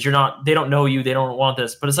you because they don't know you. They don't want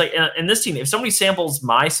this. But it's like in this scene, if somebody samples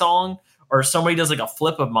my song or somebody does like a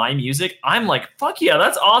flip of my music, I'm like, fuck yeah,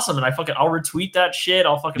 that's awesome. And I'll retweet that shit.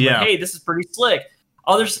 I'll fucking Yeah. like, hey, this is pretty slick.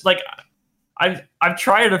 Others like I've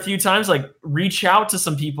tried it a few times, like reach out to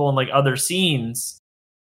some people in like other scenes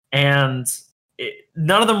and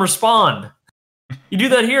none of them respond. You do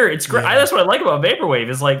that here. It's great. Yeah. That's what I like about Vaporwave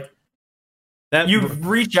is like, That you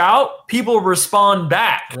reach out, people respond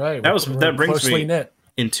back. Right. that brings closely me- knit.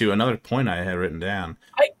 into another point I had written down.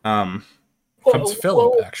 Comes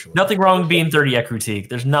Philip, actually. Nothing wrong with being 30 at Critique.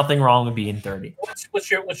 There's nothing wrong with being 30.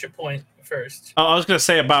 What's your point first? I was gonna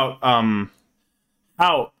say about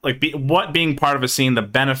how like what being part of a scene, the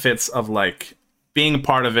benefits of like being a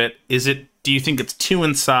part of it. Do you think it's too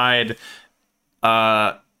inside?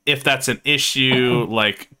 If that's an issue,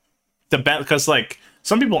 like because like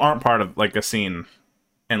some people aren't part of like a scene,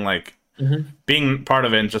 and like being part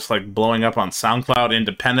of it and just like blowing up on SoundCloud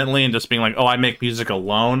independently and just being like, oh, I make music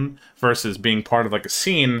alone, versus being part of like a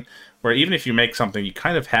scene where even if you make something, you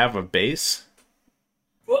kind of have a base.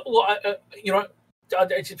 Well, you know,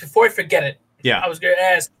 before I forget it, Yeah. I was going to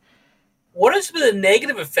ask, what are some of the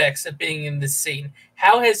negative effects of being in this scene?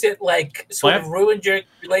 How has it like sort of ruined your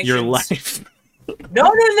relations? Your life. No.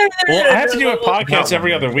 Well, I have to do a no. podcast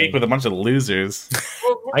every other week with a bunch of losers.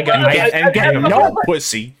 I got- and get no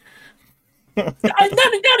pussy. not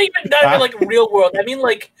even like real world. I mean,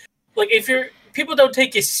 like if people don't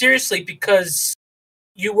take you seriously because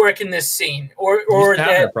you work in this scene, or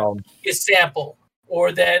that problem. you sample,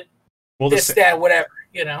 or that Well, that, whatever,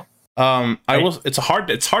 you know. I will. It's hard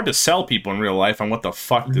to sell people in real life on what the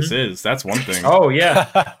fuck this is. That's one thing. Oh yeah,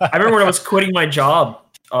 I remember when I was quitting my job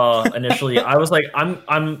initially. I was like, I'm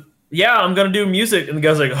gonna do music, and the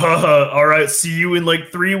guy's like, all right, see you in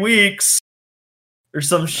like 3 weeks or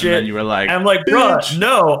some shit. And then you were like, I'm like, bruh, "Bitch."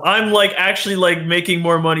 no, I'm like actually like making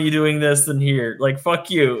more money doing this than here. Like, fuck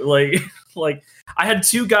you. Like I had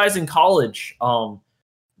 2 guys in college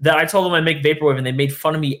that I told them I make Vaporwave, and they made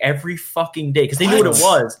fun of me every fucking day because they knew what it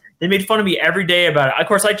was. They made fun of me every day about it. Of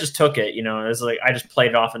course, I just took it, you know. It was like I just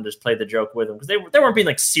played it off and just played the joke with them because they weren't being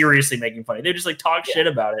like seriously making fun of me. They just like talk shit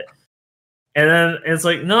about it. And then it's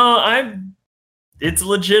like, no, it's a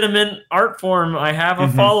legitimate art form. I have a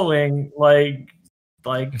following, like,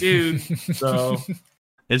 dude. So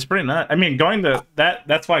It's pretty nuts. I mean, going to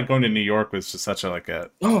that's why going to New York was just such a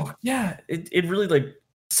oh yeah, it really like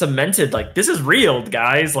cemented like this is real,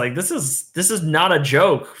 guys. Like this is not a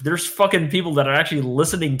joke. There's fucking people that are actually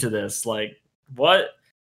listening to this. Like what?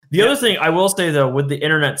 The other thing I will say though with the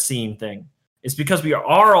internet scene thing is because we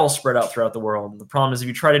are all spread out throughout the world. The problem is if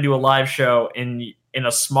you try to do a live show in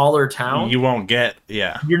a smaller town, you won't get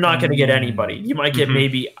you're not going to get anybody. You might get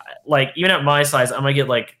maybe like even at my size, I might get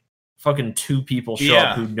like fucking 2 people show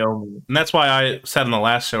up who know me. And that's why I said in the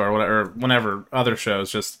last show or whatever, or whenever other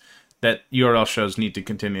shows, just that URL shows need to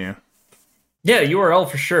continue. Yeah, URL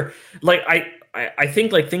for sure. Like I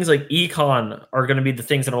think like things like Econ are going to be the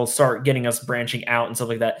things that will start getting us branching out and stuff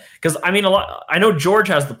like that. Because I mean, I know George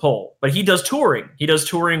has the poll, but he does touring. He does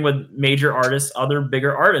touring with major artists, other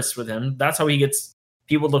bigger artists with him. That's how he gets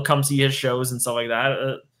people to come see his shows and stuff like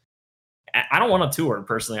that. I don't want to tour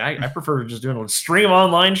personally. I prefer just doing stream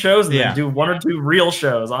online shows and then do 1 or 2 real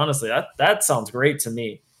shows. Honestly, that sounds great to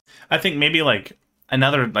me. I think maybe like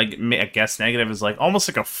another like I guess negative is like almost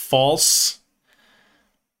like a false,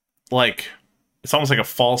 like it's almost like a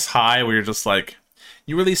false high where you're just like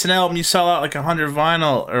you release an album, you sell out like 100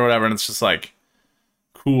 vinyl or whatever, and it's just like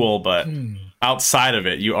cool, but outside of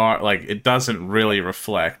it, you are like it doesn't really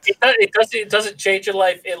reflect. It doesn't change your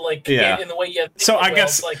life in Yeah. in the way you. So I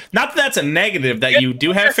guess not that that's a negative that you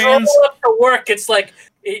do have you're fans. all up to work. It's like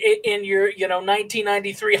in your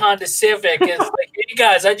 1993 Honda Civic. It's like, hey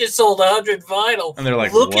guys, I just sold 100 vinyl, And they're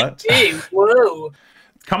like, look what? at me, whoa.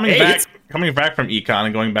 Coming back from econ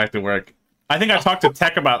and going back to work. I think I talked to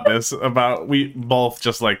Tech about this. About we both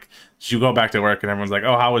just like you go back to work and everyone's like,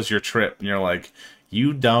 "Oh, how was your trip?" And you're like,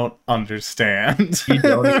 "You don't understand. You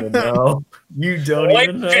don't even know. You don't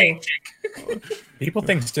even know." People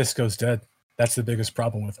think disco's dead. That's the biggest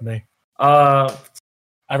problem with me. Uh,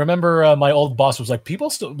 I remember my old boss was like,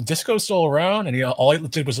 disco's still around, and all he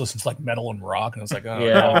did was listen to like metal and rock, and I was like, oh,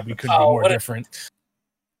 Yeah. no, we couldn't be more what a- different.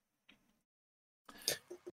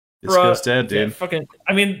 Disco's dead, yeah, dude." fucking.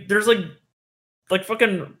 I mean, there's like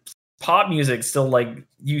fucking pop music still like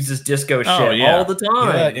uses disco shit yeah. all the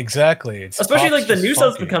time. Yeah, exactly. It's Especially pop's like the just new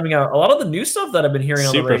stuff's been funky. coming out. A lot of the new stuff that I've been hearing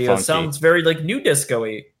on the Super radio funky. sounds very like new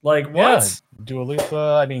disco-y. Like what? Yeah, Dua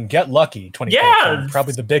Lipa. I mean, Get Lucky. 2014, Yeah.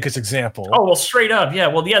 probably the biggest example. Oh well, straight up, yeah.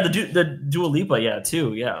 Well, yeah, the Dua Lipa, yeah,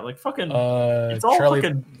 too, yeah. Like fucking. It's all Charlie.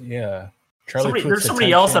 fucking. Yeah, Charlie. There's Puth's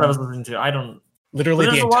somebody else that I was Attention. listening to. I don't. Literally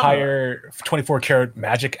There's the a lot of- entire 24 Karat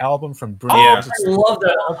Magic album from Bruno. Oh, Yeah. I love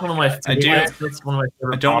that. That's one of my. I do. That's one of my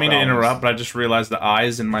favorite. I don't pop mean to albums. interrupt, but I just realized the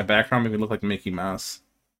eyes in my background make me look like Mickey Mouse.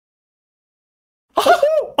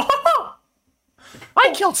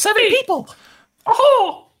 I killed 7 people.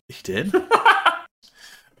 Oh. He did.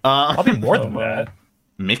 Probably more than Oh, man. that.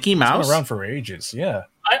 Mickey It's Mouse. been around for ages. Yeah.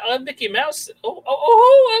 I'm Mickey Mouse.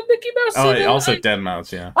 I'm Mickey Mouse. Oh, also Dead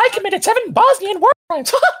Mouse. Yeah. I committed 7 Bosnian war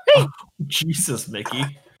crimes. Jesus, Mickey.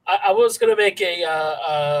 I was gonna make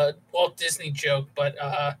a Walt Disney joke, but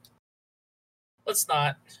let's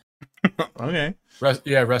not. Okay.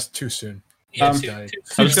 Rest too soon. Yeah, Um, too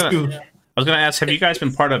I was gonna- soon. I was gonna ask, have you guys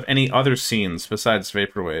been part of any other scenes besides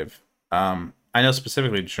Vaporwave? I know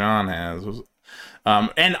specifically John has.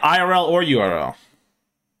 And IRL or URL.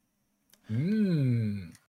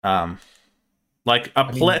 Like a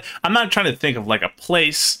play. I'm not trying to think of like a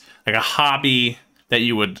place, like a hobby that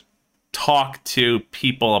you would talk to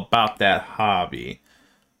people about that hobby.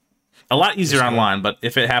 A lot easier online, but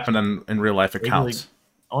if it happened in real life, it Maybe, counts.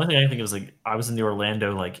 Only thing I can think of is like I was in the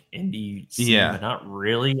Orlando like indie scene, Yeah. but not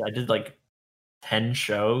really. I did like 10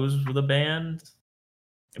 shows with a band.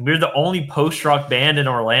 And we were the only post rock band in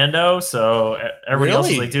Orlando, so everybody else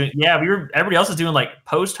was Really? like doing everybody else was doing like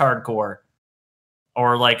post hardcore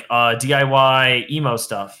or like DIY emo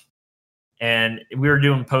stuff. And we were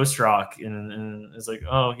doing post rock and it's like,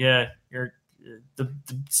 oh yeah, you're the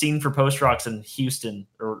scene for post rock's in Houston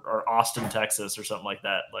or Austin, Texas or something like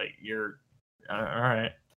that. Like you're all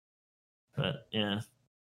right. But yeah.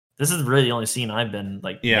 This is really the only scene I've been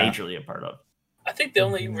like Yeah. majorly a part of. I think the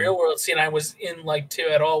only real world scene I was in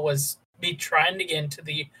at all was me trying to get into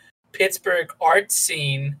the Pittsburgh art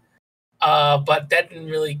scene, but that didn't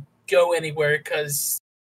really go anywhere because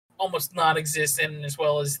almost non-existent, as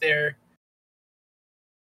well as their.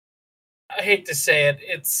 I hate to say it,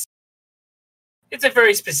 it's a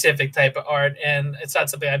very specific type of art, and it's not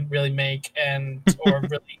something I really make or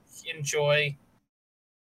really enjoy.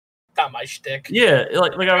 Not my shtick. Yeah,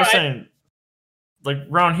 like I was Right. saying, like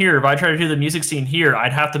around here, if I try to do the music scene here,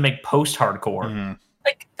 I'd have to make post hardcore. Mhm.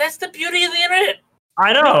 Like that's the beauty of the internet.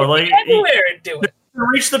 I know, like you Everywhere and do it. can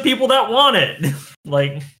reach the people that want it.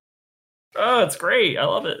 Like, oh, it's great. I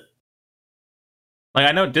love it. Like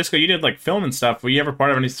I know Disco, you did like film and stuff. Were you ever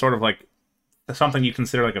part of any sort of like something you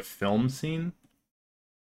consider like a film scene?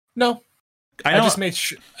 No, I I know.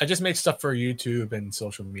 just made stuff for YouTube and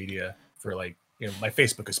social media for like my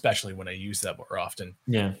Facebook, especially when I use that more often.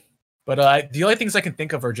 Yeah. But the only things I can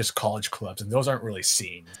think of are just college clubs, and those aren't really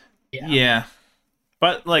seen. Yeah.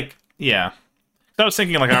 But like, yeah. I was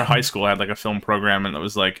thinking like our high school had like a film program, and it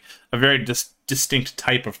was like a very distinct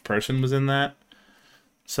type of person was in that.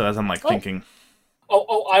 So as I'm like thinking,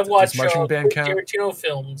 I watch marching band count? Tarantino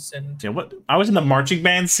films and yeah, what I was in the marching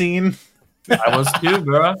band scene. I was too,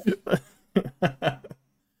 bro.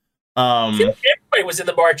 everybody was in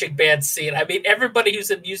the marching band scene. I mean, everybody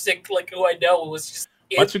who's in music, like who I know, was just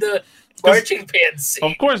in the marching band scene.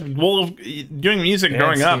 Of course, well, doing music Band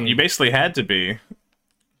growing up, scene. you basically had to be,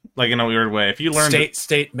 like in a weird way. If you learned,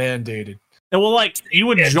 State mandated. well, like you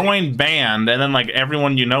would Yeah. join band, and then like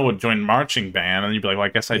everyone you know would join marching band, and you'd be like, well, I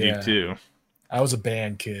guess I Yeah. do too. I was a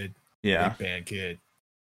band kid. Yeah, Big band kid.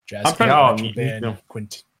 Jazz I'm band, trying- Oh, marching me band,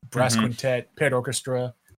 too. brass Mhm. quintet, paired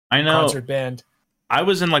orchestra, I know. concert band. I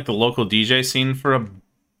was in like the local DJ scene for a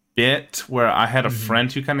bit, where I had a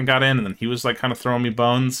friend who kind of got in, and then he was like kind of throwing me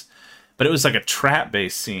bones, but it was like a trap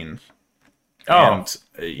based scene. And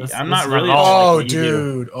This I'm not is really. all Oh, like you do.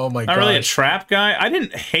 dude. Oh my god. Not really a trap guy. I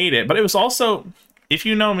didn't hate it, but it was also, if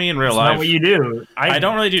you know me in real It's life, not what you do. I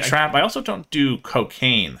don't really do trap. I also don't do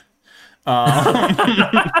cocaine.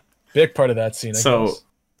 Big part of that scene. I So,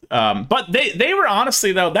 guess. but they were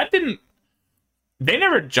honestly though they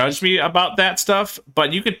never judged me about that stuff.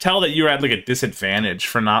 But you could tell that you were at like a disadvantage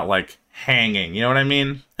for not like hanging. You know what I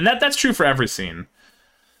mean? And that's true for every scene.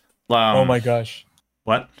 Oh my gosh.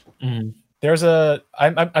 What? There's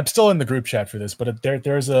I'm still in the group chat for this, but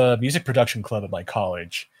there's a music production club at my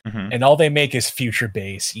college, and all they make is future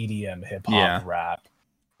bass, EDM, hip hop, rap.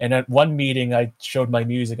 And at one meeting, I showed my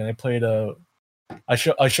music and I played I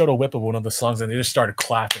showed a whip of one of the songs, and they just started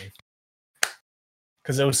clapping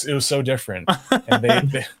because it was so different. And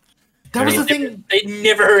they That was the thing. They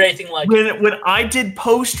never heard anything like it. When I did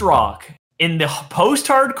post rock in the post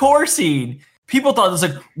hardcore scene, people thought it was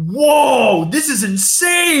like, whoa, this is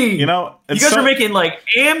insane. You know, you guys are making like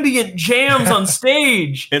ambient jams on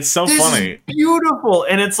stage. It's so this funny. Is beautiful.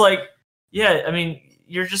 And it's like, yeah, I mean,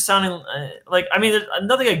 you're just sounding like, I mean, there's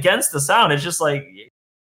nothing against the sound. It's just like,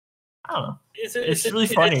 I don't know. It's really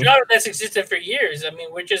funny. It's a genre that's existed for years. I mean,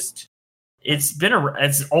 we're just. It's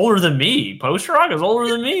older than me. Post rock is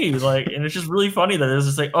older than me. Like, and it's just really funny that it's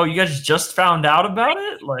just like, oh, you guys just found out about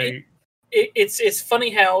it? Like, it's funny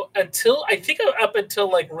how up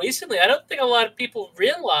until like recently, I don't think a lot of people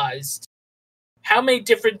realized how many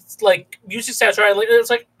different like music styles are. It's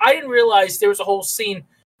like I didn't realize there was a whole scene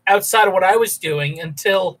outside of what I was doing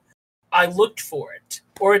until I looked for it,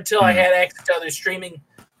 or until I had access to other streaming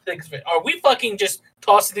things. Are we fucking just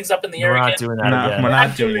tossing things up in the air again? Doing that No, again. we're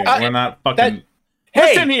not doing it. We're not fucking. hey,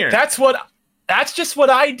 Listen here. that's just what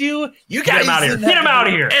I do. You Get guys him out of here. didn't Get have him to out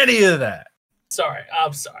of do here. Any of that? Sorry.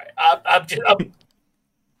 I'm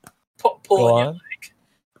pulling Go your on. leg.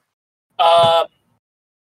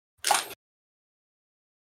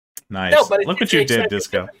 Nice. No, but Look what you did, exciting.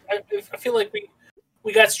 Disco. I feel like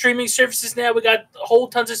we got streaming services now. We got whole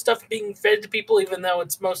tons of stuff being fed to people, even though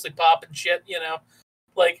it's mostly pop and shit. You know,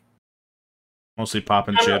 like Mostly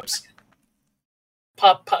popping I don't know. chips.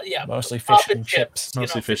 pop yeah, Mostly fish pop and chips. you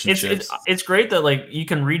Mostly know. fish and chips. It's great that like you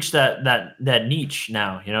can reach that niche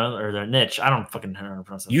now, you know, or their niche. I don't fucking know how to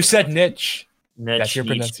pronounce it. You said niche. niche. that's your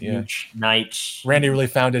niche, pronunciation, yeah. niche, niche. Randy really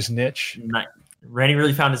found his niche. Randy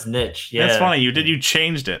really found his niche. Yeah, That's funny. You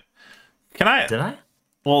changed it. Can I? Did I?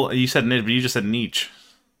 Well, you said niche, but you just said niche.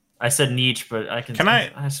 I said niche, but I can. Can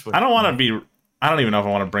I? swear. I don't want to be. I don't even know if I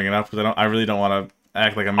want to bring it up because I really don't want to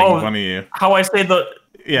act like I'm making fun of you. How I say the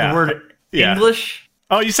word Yeah. English?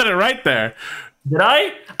 Oh, you said it right there. Did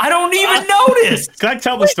I? I don't even notice. Can I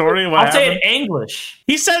tell the story? Of what I'll say happened? it English.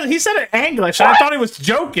 He said it English. And I thought he was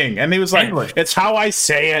joking, and he was like, English. "It's how I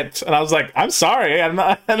say it." And I was like, "I'm sorry, I'm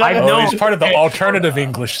not." I Oh, know. he's part of the alternative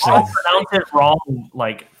English I'll scene. pronounce it wrong.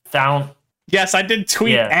 Like found. Yes, I did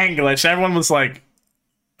tweet Yeah. English. Everyone was like,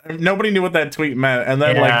 nobody knew what that tweet meant, and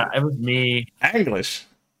then Yeah, it was me. English.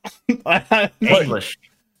 English.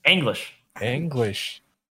 English. English.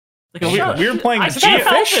 Like, we shush. were playing I can't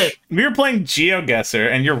help it. We were playing GeoGuessr,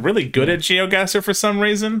 and you're really good at GeoGuessr for some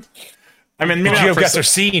reason. I mean, The maybe not for GeoGuessr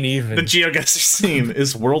scene, even. the GeoGuessr scene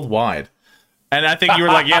is worldwide, and I think you were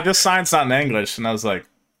like, "Yeah, this sign's not in English," and I was like,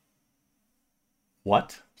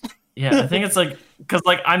 "What?" Yeah, I think it's like because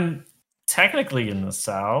like I'm technically in the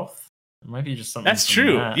South. It might be just something. That's from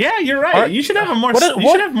true. that. Yeah, you're right. You should have a more. What- You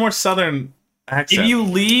what- should have more Southern accent. If you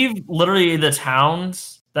leave literally the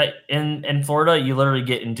towns that in Florida, you literally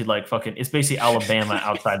get into like fucking. It's basically Alabama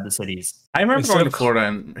outside the cities. I remember Instead going to of- Florida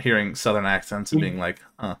and hearing Southern accents and being like,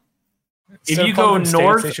 "Huh." Instead you of calling go them states,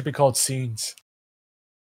 north- they should be called scenes.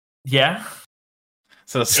 Yeah,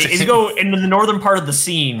 So if you go into the northern part of the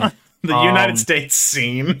scene, the United States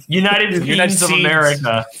scene. United Kings of Scenes.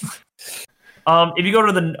 America. If you go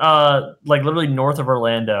to the like literally north of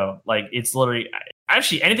Orlando, like it's literally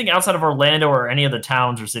actually anything outside of Orlando or any of the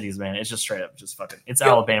towns or cities, man, it's just straight up just fucking. It's Yo.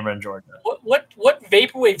 Alabama and Georgia. What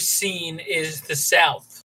vaporwave scene is the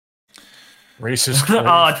South? Racist.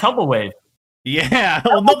 Tumbleweed. Yeah.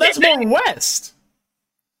 Well, no, that's more west.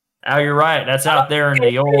 Oh, you're right. That's out there in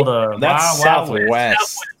the old That's Wild West. southwest.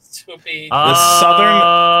 Southwest would be. The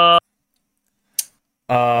southern.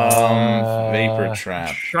 Vapor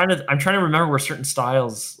Trap. I'm trying to remember where certain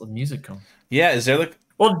styles of music come. Yeah, is there like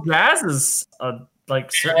Well, jazz is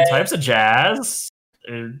like certain types of jazz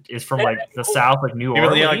is from like the South, like New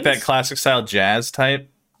Orleans. maybe like that classic style jazz type?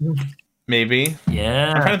 Maybe.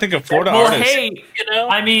 Yeah. I'm trying to think of Florida Well, artists. hey, You know,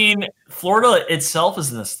 I mean, Florida itself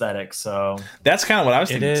is an aesthetic, so. That's kind of what I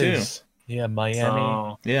was It thinking too. is. Yeah, Miami.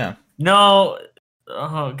 so- Yeah. no.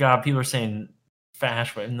 Oh god, people are saying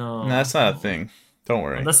fash, but no. No, that's not a thing. Don't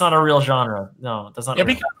worry. That's not a real genre. No, that's not. Yeah,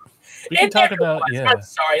 real. we can talk about I'm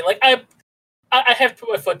sorry. Like I have to put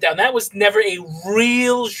my foot down. That was never a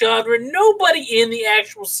real genre. Nobody in the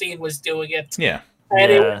actual scene was doing it. Yeah. And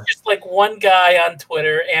it was just like one guy on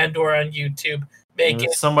Twitter and or on YouTube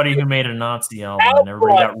making somebody who made a Nazi album, and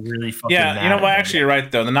everybody got really fucking mad. Yeah, you know what? Actually, you're right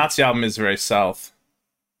though. The Nazi album is very South.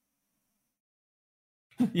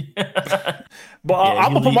 Yeah. Well, Yeah,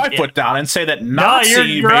 I'm gonna put my foot down and say that Nazi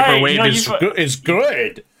you're right. vaporwave is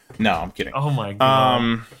good. No, I'm kidding. Oh my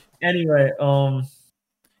god. Anyway,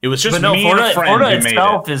 it was just but no, me and a friend Florida who made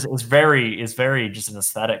itself it. is very just an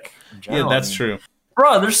aesthetic. In general. Yeah, that's true.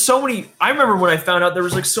 Bro, there's so many. I remember when I found out there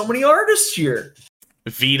was like so many artists here.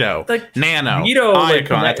 Vito, Like Nano, Vito,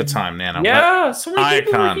 Icon like, at the time. Nano. Yeah, so many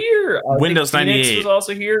people were Icon. here. Windows Phoenix 98 was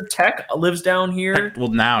also here. Tech lives down here. Well,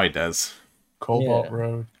 now he does. Cobalt Yeah.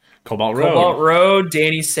 Road. Cobalt Road. Cobalt Road,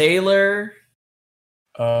 Danny Saylor.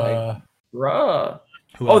 Uh, Bruh.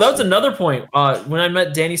 Who Oh, else? that was another point. When I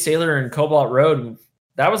met Danny Saylor in Cobalt Road,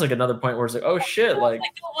 that was like another point where it's like, oh shit, like do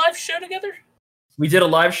a live show together. we did a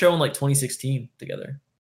live show in like 2016 together.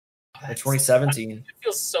 Or That's- 2017. It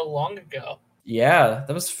feels so long ago. Yeah,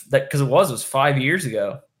 that was that because it was 5 years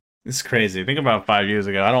ago. It's crazy. Think about 5 years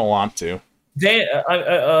ago. I don't want to. Dan,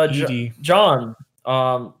 ED. John,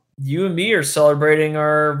 you and me are celebrating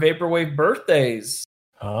our vaporwave birthdays.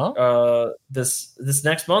 huh? This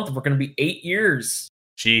next month we're going to be 8 years.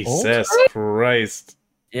 Jesus Christ.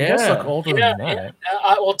 You guys Yeah, look older Yeah, than that.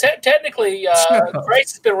 well, technically,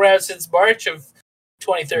 Bryce has been around since March of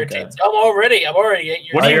 2013. Okay. So I'm already 8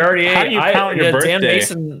 years. What do you- I already how do you count your Dan birthday?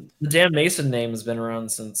 Mason, the Dan Mason name has been around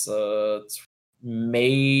since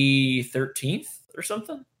May 13th or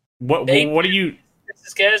something. What do you? This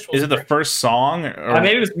is casual. Is it the first song, or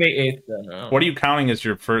Maybe it was May 8th then. I don't what are know. you counting as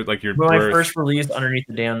your first, like your When I birth? first released underneath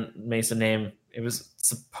the Dan Mason name, it was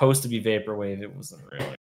supposed to be Vaporwave. It wasn't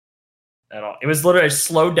really at all. It was literally I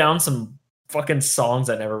slowed down some fucking songs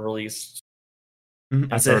I never released. Mhm,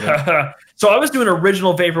 I I've said, heard it. so I was doing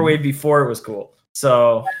original Vaporwave before it was cool.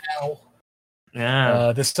 So Wow.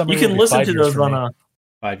 yeah, This summer you will can be listen 5 to years those for on me. a.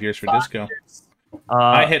 5 years for disco. Uh,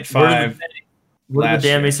 I hit where did 5. Where last the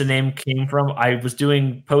Dan year. Mason name came from? I was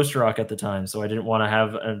doing post rock at the time, so I didn't want to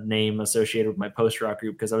have a name associated with my post rock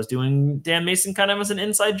group because I was doing Dan Mason kind of as an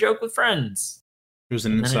inside joke with friends. It was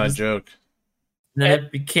an And then it inside was- joke. And then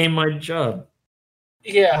it became my job.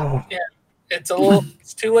 Yeah, yeah. It's a little.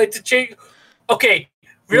 It's too late to change. Okay,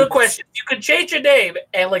 real question: you could change your name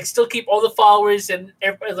and like still keep all the followers and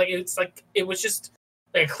everybody. Like it's like it was just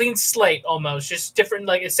like a clean slate almost, just different.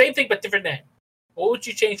 Like the same thing but different name. What would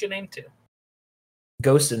you change your name to?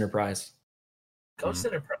 Ghost Enterprise. Ghost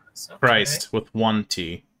Enterprise. Okay. Christ with 1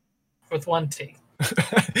 T. With one T.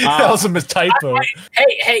 That was a typo.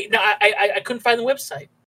 Hey! No, I couldn't find the website.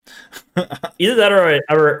 Either that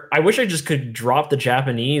or I wish I just could drop the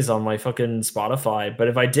Japanese on my fucking Spotify, but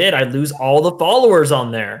if I did, I'd lose all the followers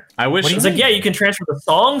on there. I wish. It's like, yeah, you can transfer the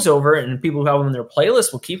songs over and people who have them in their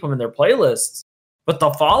playlists will keep them in their playlists, but the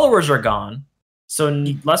followers are gone. So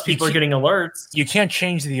less people are getting alerts. You can't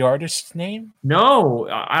change the artist's name? No,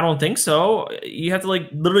 I don't think so. You have to like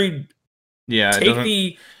literally Yeah, it take doesn't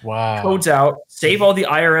the Wow. codes out, save all the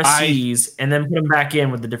IRSCs, and then put them back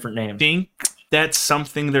in with the different name. think that's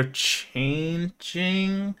something they're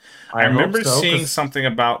changing. I hope remember so, seeing 'cause- something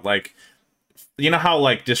about like, you know how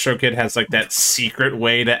like DistroKid has like that secret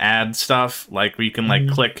way to add stuff, like where you can like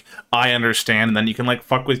Mhm. click I understand, and then you can like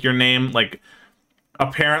fuck with your name. Like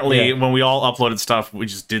apparently Yeah. when we all uploaded stuff, we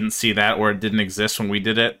just didn't see that, or it didn't exist when we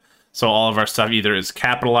did it. So all of our stuff either is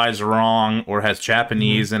capitalized wrong or has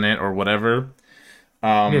Japanese in it or whatever.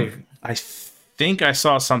 Yeah. I think I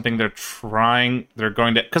saw something they're going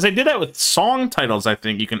to, because they did that with song titles. I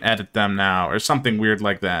think you can edit them now or something weird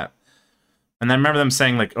like that. And I remember them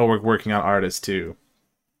saying like, "Oh, we're working on artists too,"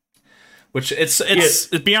 which it's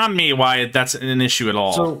beyond me why that's an issue at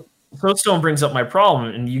all. So Soapstone brings up my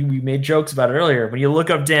problem, and we made jokes about it earlier. When you look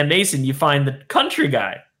up Dan Mason, you find the country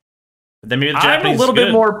guy. Then maybe the I'm a Japanese little is bit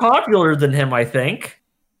good. more popular than him, I think.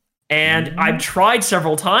 And I've tried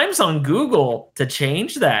several times on Google to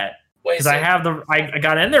change that. Wait, Because so I have I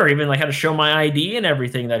got in there, even like had to show my ID and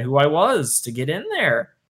everything, that who I was to get in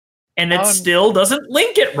there. And it still doesn't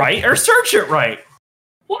link it right or search it right.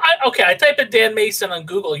 well, I type in Dan Mason on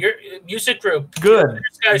Google. Your music group. Good.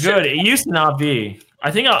 This guy should- Good. It used to not be. I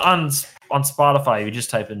think on Spotify, you just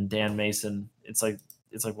type in Dan Mason. It's like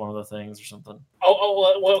one of the things or something.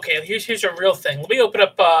 Well, okay. Here's a real thing. Let me open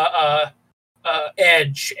up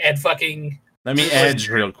Edge and fucking Let me edge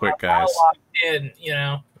real quick, guys. locked in. You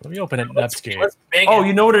know. Let me open it Netscape. Let's bang Oh, it.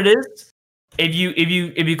 you know what it is? If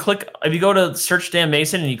you go to search Dan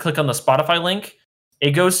Mason and you click on the Spotify link,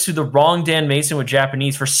 it goes to the wrong Dan Mason with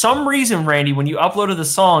Japanese. For some reason, Randy, when you uploaded the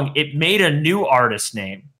song, it made a new artist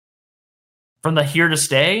name from the Here to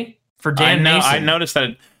Stay for Dan Mason. I noticed that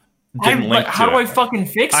it didn't link to How do I it. fucking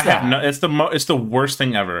fix that? It's the worst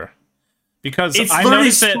thing ever. Because It's I literally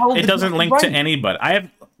noticed that spelled it doesn't link to right. anybody.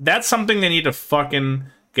 That's something they need to fucking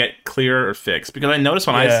get clear or fix. Because I noticed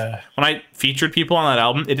when I featured people on that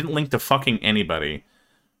album, it didn't link to fucking anybody.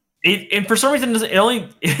 And for some reason,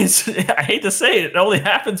 I hate to say it only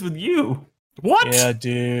happens with you. What? Yeah,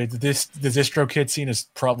 dude. The DistroKid scene is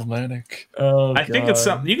problematic. Oh, I think it's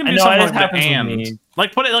something you can I do know, something it like the happens with and. me.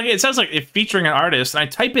 Like put it like it says like if featuring an artist, and I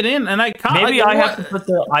type it in and I can't. Maybe like, I have to put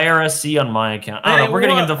the IRSC on my account. I don't know. We're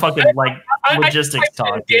getting into fucking like logistics I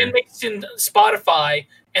talk. Dan here. Mason Spotify,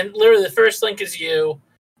 and literally the first link is you,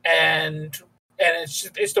 and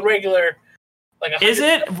it's the regular. Like Is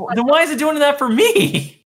it? Then why is it doing that for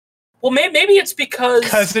me? Well, maybe it's because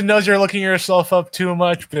Because it knows you're looking yourself up too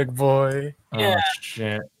much, big boy. Yeah. Oh,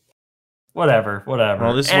 shit. Whatever.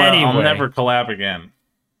 Well, this is why I'll never collab again.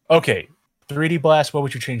 Okay, 3D Blast. What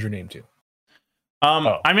would you change your name to?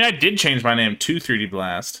 I mean, I did change my name to 3D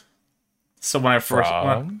Blast. So when I first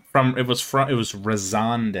it was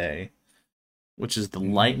Razande, which is the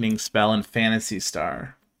lightning spell in Phantasy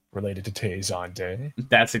Star. Related to Tay-Zonde.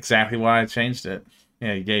 That's exactly why I changed it.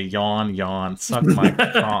 Yeah, yawn, suck my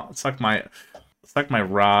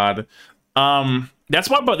rod. That's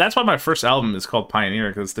why my first album is called Pioneer,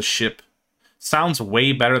 because the ship sounds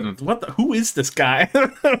way better than who is this guy?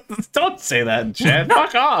 Don't say that in chat.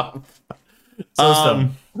 Fuck off.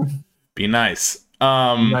 Be nice.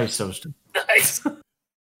 Nice, Sosta. nice.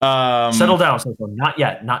 Settle down, Sosta.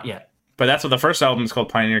 Not yet. But that's what the first album is called,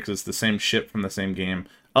 Pioneer, because it's the same ship from the same game.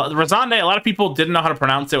 The Razande, a lot of people didn't know how to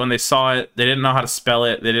pronounce it when they saw it. They didn't know how to spell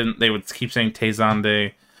it. They would keep saying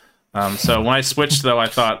Tay-Zonde. So when I switched, though, I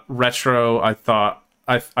thought retro. I thought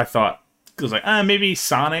it was like maybe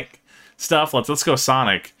Sonic stuff. Let's go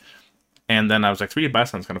Sonic. And then I was like, 3D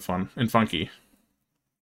Blast sounds kind of fun and funky.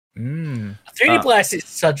 3D Blast is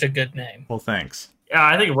such a good name. Well, thanks. Yeah,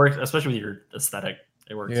 I think it works, especially with your aesthetic.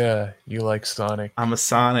 It works. Yeah, you like Sonic. I'm a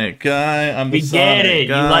Sonic guy. I'm the We Sonic get it.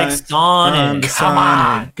 guy. You like Sonic. I'm the Come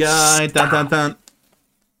Sonic on. guy. Dun, dun,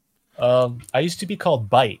 dun. I used to be called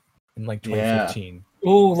Byte in like 2015.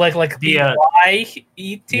 Ooh, like The,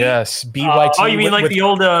 B-Y-E-T? Yes, BYT. Oh, you mean like with- the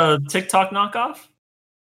old TikTok knockoff?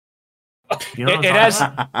 You know what It I'm has-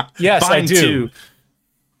 talking about? Yes, I Fine, do.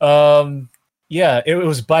 too. Yeah, it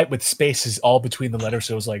was Byte with spaces all between the letters,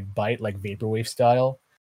 so it was like Byte, like vaporwave style.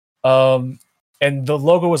 And the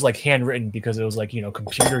logo was like handwritten because it was like,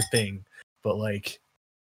 computer thing, but like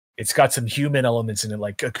it's got some human elements in it,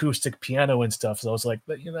 like acoustic piano and stuff. So I was like,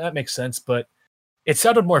 that makes sense, but it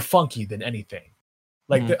sounded more funky than anything.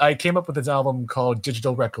 Like I came up with this album called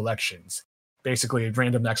Digital Recollections. Basically,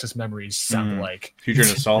 random access memories sound like. Future It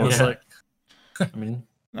Nostalgia. was Yeah. like, I mean,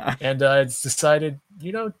 and it's decided,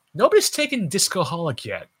 nobody's taken Discoholic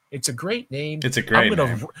yet. It's a great name. It's a great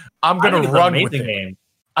name. I'm I gonna think it's an run with amazing it. name.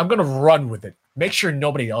 I'm gonna run with it. Make sure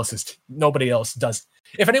nobody else does.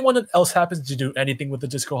 If anyone else happens to do anything with the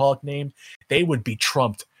Discoholic name, they would be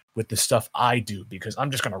trumped with the stuff I do, because I'm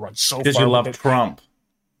just gonna run so far. Because you love with it. Trump.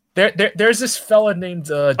 There's this fella named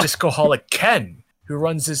Discoholic Ken who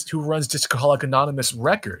runs Discoholic Anonymous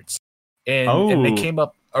Records, and they came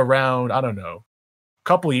up around, I don't know, a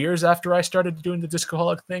couple years after I started doing the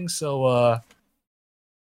Discoholic thing. So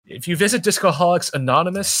if you visit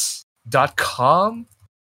discoholicsanonymous.com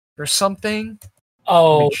or something.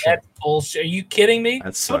 Oh, Sure. that's bullshit. Are you kidding me?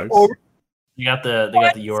 That sucks. They got the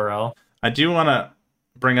URL. I do want to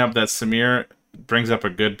bring up that Samir brings up a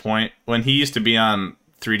good point. When he used to be on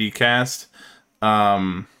 3D Cast,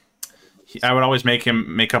 I would always make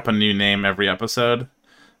him make up a new name every episode.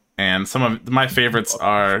 And some of my favorites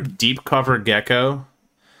are Deep Cover Gecko,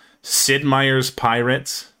 Sid Meier's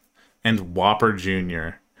Pirates, and Whopper Jr.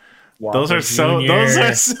 Those are so.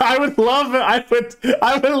 I would love it.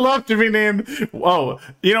 I would love to be named. Whoa,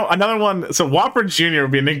 another one. So Whopper Jr. would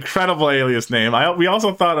be an incredible alias name. We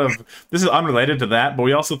also thought of, this is unrelated to that, but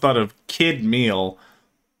we also thought of Kid Meal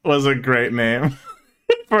was a great name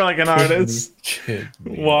for like an artist.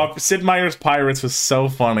 Sid Meier's Pirates was so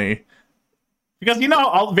funny because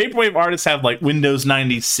all vaporwave artists have like Windows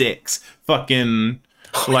 96, fucking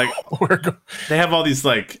like they have all these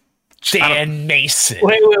like. Dan Mason.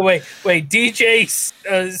 Wait. DJ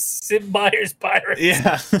Sid Meier's Pirates.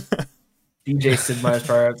 Yeah. DJ Sid Meier's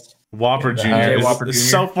Pirates. Whopper Jr. DJ Whopper It's Jr.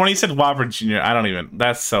 so funny. He said Whopper Jr.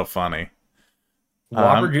 That's so funny.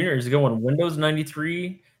 Whopper Jr. is going Windows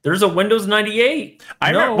 93. There's a Windows 98. I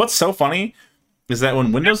remember what's so funny. is that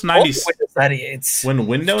when Windows 90 Windows 98s.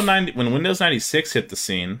 when Windows 96 hit the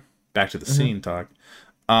scene, back to the scene talk.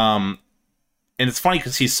 And it's funny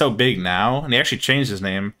because he's so big now, and he actually changed his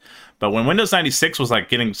name. But when Windows 96 was like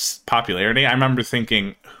getting popularity, I remember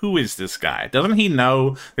thinking, "Who is this guy? Doesn't he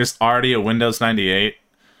know there's already a Windows 98?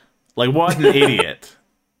 Like, what an idiot!"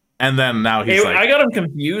 And then now he's like, I got him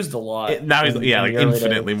confused a lot. now he's in like the early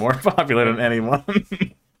infinitely days. more popular than anyone.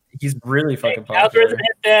 He's really fucking popular. Algorithm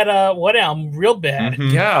hit that what album real bad.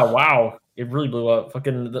 Mhm. Yeah, wow. It really blew up.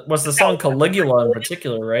 Fucking what's the song Caligula in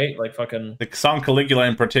particular, right? Like fucking The song Caligula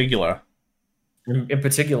in particular. in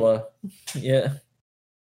particular. Yeah.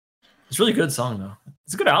 It's a really good song though.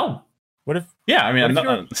 It's a good album. What if? Yeah, I mean, What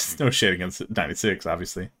I'm if no shit against 96,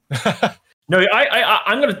 obviously. No,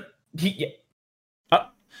 I'm gonna Yeah,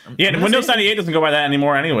 I'm gonna Windows say- 98 doesn't go by that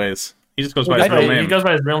anymore, anyways. He just goes by He his real he name. goes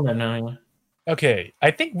by his real name now. Yeah. Okay,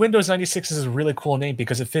 I think Windows 96 is a really cool name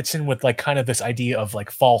because it fits in with like kind of this idea of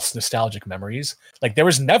like false nostalgic memories. Like there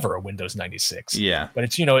was never a Windows 96, Yeah. but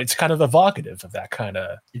it's it's kind of evocative of that kind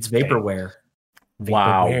of It's vaporware.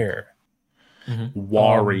 Wow. vaporware.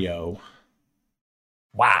 Wario.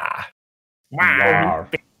 Wow. Wow.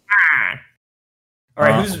 All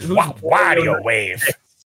right, who's Wario Wave?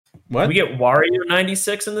 What? we get Wario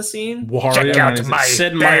 96 in the scene? Wario. Check out 96. my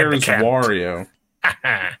Sid Meier's Bandcamp. Wario.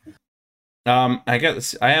 I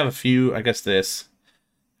guess I have a few. I guess this.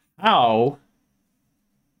 How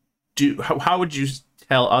would you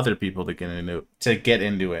tell other people to get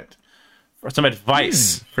into it? Or some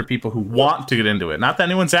advice for people who want to get into it. Not that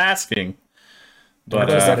anyone's asking, but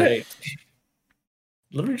Participate.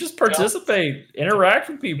 Literally just participate. Interact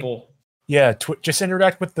with people. Yeah, just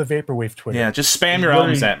interact with the Vaporwave Twitter. yeah, just spam your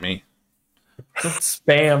albums at me. Just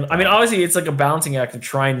spam. I mean, obviously, it's like a balancing act of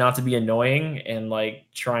trying not to be annoying and like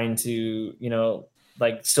trying to,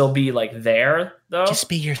 like still be like there though. Just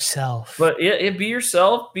be yourself. But it be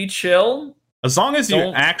yourself, be chill. As long as you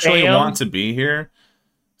Don't actually spam. want to be here,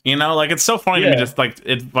 like it's so funny to me. Yeah. Just like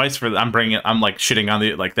advice for I'm like shitting on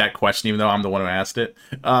the like that question, even though I'm the one who asked it.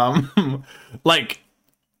 Like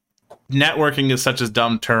networking is such a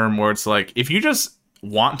dumb term where it's like if you just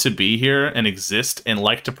want to be here and exist and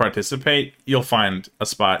like to participate, you'll find a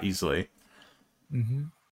spot easily. Mm-hmm.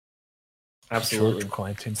 Absolutely. George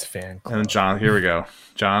Clinton's fan club. And then John, here we go.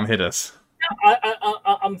 John, hit us.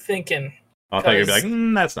 I'm thinking. I thought you'd be like,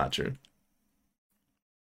 Because- that's not true.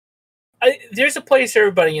 There's a place for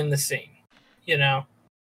everybody in the scene,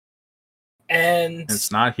 and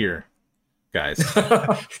It's not here, guys.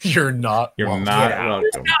 You're not. You're welcome. not Yeah.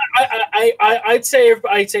 welcome. I'd say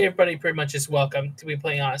everybody pretty much is welcome. To be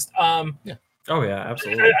plain honest, Oh yeah,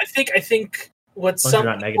 absolutely. I think what As long as some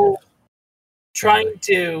you're not people negative. trying to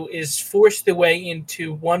do is force their way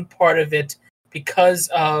into one part of it because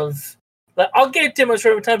of. I'll get demos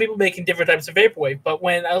from a ton of people making different types of vaporwave, but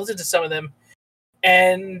when I listen to some of them,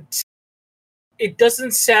 and it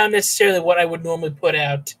doesn't sound necessarily what I would normally put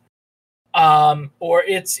out, or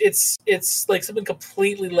it's like something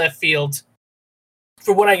completely left field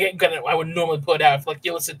for what I would normally put out. Like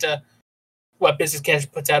you listen to what Business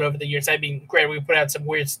Cash puts out over the years. I mean, granted, we put out some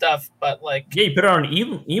weird stuff, but like, Yeah, you put out an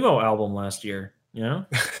emo album last year. yeah.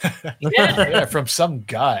 Yeah, from some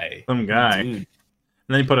guy. Some guy. Dude. And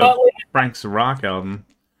then he put But, a Frank's Rock album.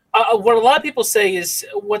 what a lot of people say is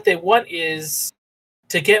what they want is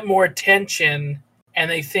to get more attention,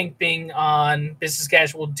 and they think being on Business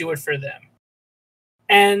Cash will do it for them.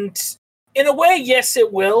 And in a way, yes,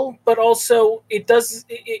 it will, but also it does.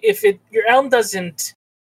 If your album doesn't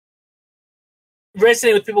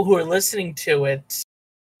resonate with people who are listening to it,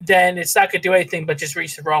 then it's not going to do anything but just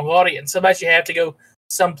reach the wrong audience. Sometimes you have to go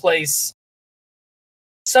someplace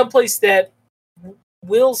that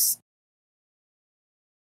will.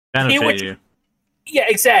 Benefit would- you. Yeah,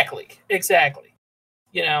 exactly. I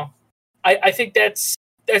think that's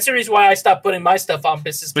the reason why I stopped putting my stuff on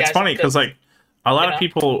Business It's Cash. funny because like a lot you know? of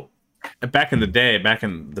people back in the day, back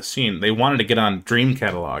in the scene, they wanted to get on Dream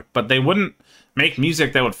Catalog, but they wouldn't make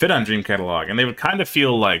music that would fit on Dream Catalog, and they would kind of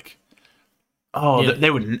feel like,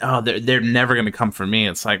 Yeah. they're never going to come for me.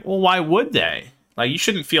 It's like, well, why would they? Like, you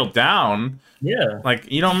shouldn't feel down. Yeah.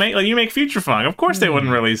 Like, you make future funk. Of course, they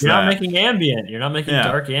wouldn't release You're that. not making ambient. You're not making Yeah.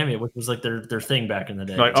 dark ambient, which was like their thing back in the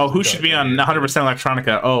day. Like, oh, who should be on 100%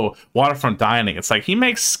 Electronica? Oh, Waterfront Dining. It's like he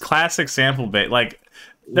makes classic sample bait. Like,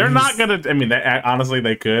 they're not gonna. I mean, honestly,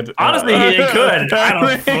 they could. Honestly, they could. I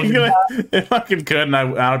don't They fucking could, and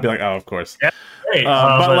I would be like, oh, of course. Great.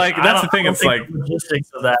 but, like, I that's don't- the thing, I don't it's think like, the logistics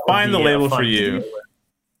of that would find the be, label fun for to you. deal with.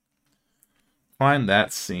 Find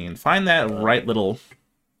that scene. Find that right little.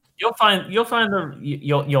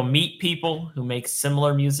 You'll meet people who make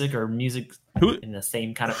similar music or music Who in the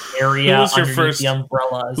same kind of area Who's your underneath first- the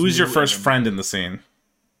umbrella. as who's your you, first and- friend in the scene?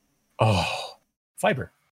 Oh,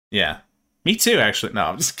 Fiber. Yeah. Me too, actually. No,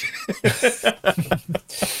 I'm just kidding.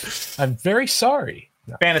 I'm very sorry.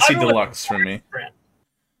 No. Fantasy I don't know Deluxe for me. Friend.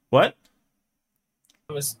 What?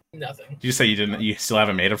 It was nothing. Did you say you didn't? You still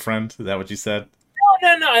haven't made a friend? Is that what you said?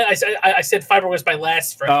 No. I said Fiber was my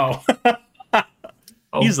last friend. Oh,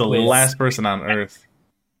 Oh, he's the please. last person on Earth.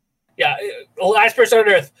 Yeah, last person on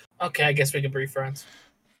Earth. Okay, I guess we can be friends.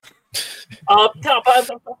 No, but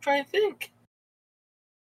I'm trying to think.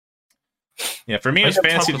 Yeah, for me, it I was got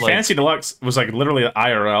Fantasy. talk with, like- Fantasy Deluxe was like literally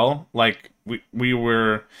IRL. Like we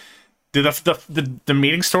were. The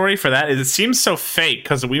meeting story for that is it seems so fake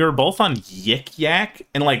because we were both on Yik Yak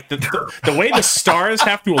and like the way the stars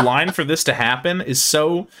have to align for this to happen is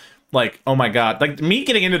so like, oh my god. Like me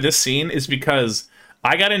getting into this scene is because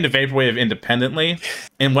I got into Vaporwave independently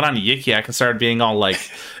and went on Yik Yak and started being all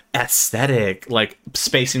like aesthetic, like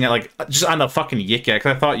spacing it like just on the fucking Yik Yak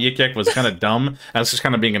because I thought Yik Yak was kind of dumb. I was just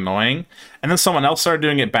kind of being annoying. And then someone else started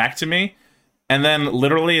doing it back to me. And then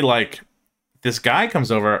literally like this guy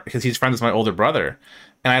comes over because he's friends with my older brother.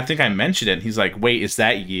 And I think I mentioned it. And he's like, wait, is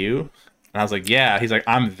that you? And I was like, yeah. He's like,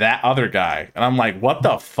 I'm that other guy. And I'm like, what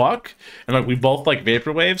the fuck? And like, we both like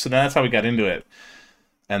Vaporwave. So that's how we got into it.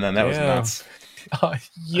 And then that was Yeah. nuts.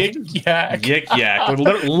 Yik yak. Yik Yak. I think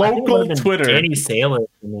it Local would've been Twitter. Danny Sailor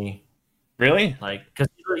for me, Really? like because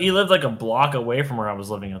he lived like a block away from where I was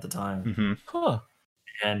living at the time, Mm-hmm. Huh.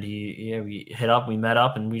 and we we met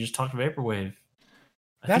up, and we just talked Vaporwave.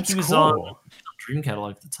 I That's think he was cool. on Dream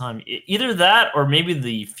Catalog at the time. Either that or maybe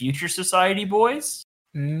the Future Society boys.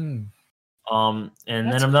 Mm. And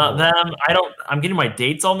That's then I'm not cool. them. I'm getting my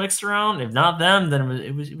dates all mixed around. If not them, then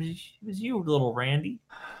it was you, little Randy.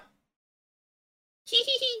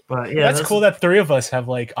 But yeah, That's cool that three of us have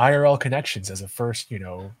like IRL connections as a first,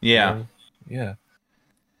 Yeah. Yeah.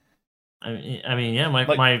 I mean, yeah. My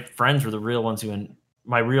Like- my friends were the real ones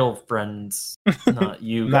my real friends, not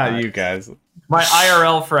you. Not guys. you guys. My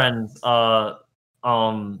IRL friends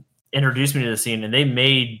introduced me to the scene, and they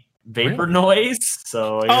made vapor Really? noise.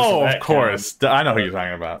 So I guess Oh, that of course. I know who you're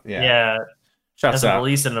talking about. counted. Yeah. Yeah, Shouts hasn't out.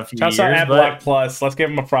 released in a few Shouts out years. AdBlock But Plus. Let's give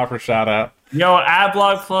him a proper shout out. yo,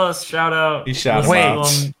 AdBlock Plus, shout out. He shouted Wait. out.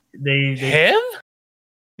 They Him?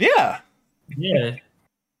 Yeah. yeah.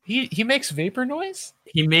 He makes vapor noise?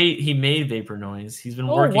 He made vapor noise. He's been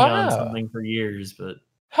Oh, working on wow. something for years, but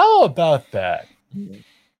How about that?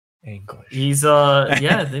 English. he's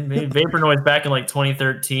they made vapor noise back in like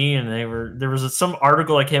 2013, and there was some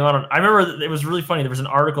article that came out on. I remember it was really funny. There was an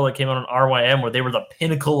article that came out on RYM where they were the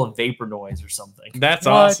pinnacle of vapor noise or something. That's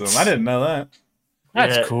What? awesome. I didn't know that.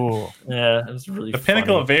 That's Yeah. cool. Yeah, it was really The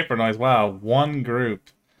pinnacle funny. of vapor noise. Wow, one group.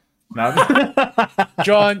 No.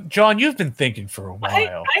 John, you've been thinking for a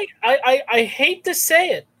while. I hate to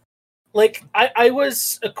say it. Like I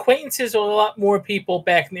was acquaintances with a lot more people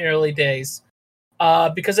back in the early days,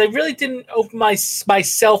 because I really didn't open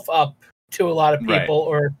myself up to a lot of people,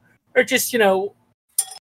 or just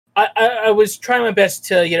I was trying my best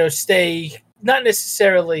to stay not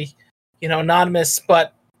necessarily anonymous,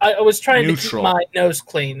 but I was trying Neutral. to keep my nose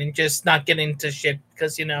clean and just not get into shit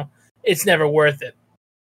because it's never worth it.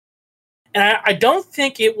 And I don't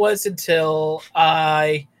think it was until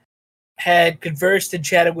I had conversed and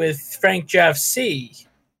chatted with Frank Jeff C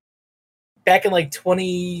back in like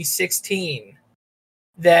 2016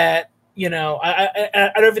 that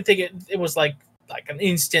I don't even think it was like an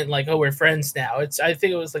instant like, oh, we're friends now. I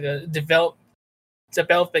think it was like a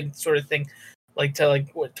developing sort of thing, like to like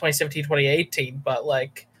what 2017 2018. But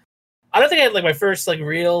like I don't think I had like my first like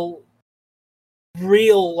real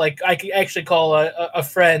like I could actually call a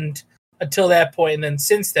friend until that point, and then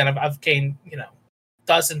since then I've gained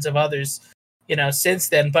dozens of others since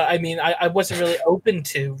then. But I mean I wasn't really open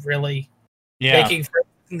to really Yeah. making friends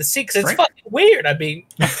in the scene because it's Right. fucking weird. I mean,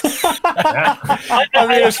 I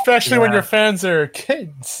mean, especially when Yeah. your fans are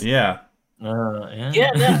kids. Yeah. Yeah.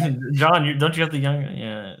 Yeah. John, don't you have the young?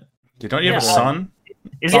 Yeah. Dude, don't you have a Yeah. son?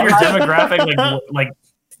 Isn't your demographic like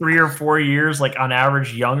 3 or 4 years, like on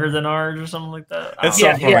average, younger than ours or something like that? It's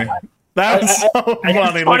I so don't know. funny. That was so I think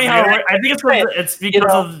funny. it's funny how Like, I think it's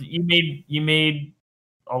because of you made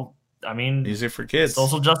I mean easier for kids.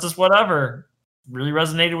 social justice whatever really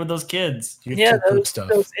resonated with those kids. YouTube poop stuff.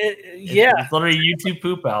 yeah. It's literally a YouTube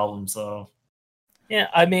poop album. So Yeah,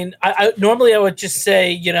 I mean, I normally I would just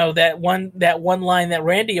say, that one line that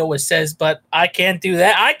Randy always says, but I can't do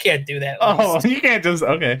that. I can't do that. Oh, you can't just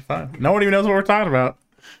okay, fine. No one even knows what we're talking about.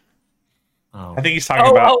 oh. I think he's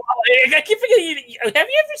talking about. I keep forgetting. Have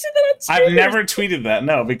you ever said that on stream? I've never tweeted that.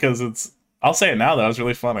 No, because it's I'll say it now. That was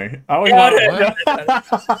really funny. I always Yeah,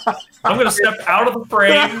 I'm gonna step out of the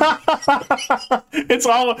frame. It's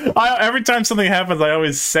all every time something happens, I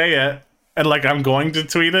always say it, and like I'm going to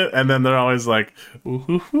tweet it, and then they're always like, ooh,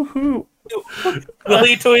 hoo, hoo, hoo. Will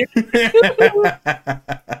he tweet?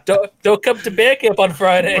 Don't come to band camp on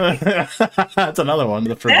Friday. That's another one. The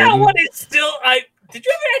That forbidden. one is still. Did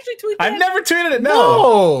you ever actually tweet that? I've never tweeted it.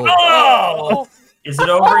 No. Oh, Is it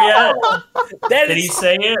over yet? that Did he is.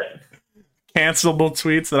 say it? Cancelable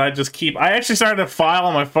tweets that I just keep. I actually started a file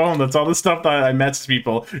on my phone that's all the stuff that I message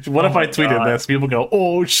people. What if I tweeted God. this? People go,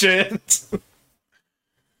 "Oh shit."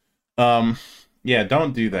 Yeah,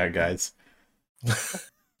 don't do that, guys.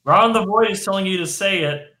 Ron the Void is telling you to say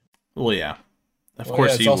it. Well, yeah, of Well, course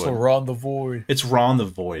yeah, it's you also would. Ron the Void. It's Ron the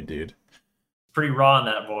Void, dude. Pretty raw in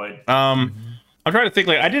that void. I'm trying to think.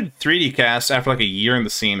 Like, I did 3D cast after like a year in the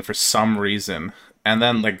scene for some reason, and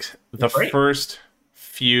then like the Great. first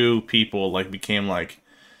few people like became like.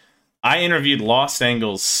 I interviewed Lost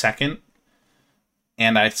Angles second,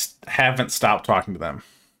 and I haven't stopped talking to them.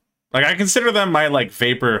 Like, I consider them my like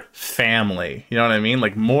Vapor family. You know what I mean?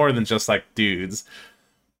 Like more than just like dudes.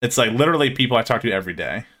 It's like literally people I talk to every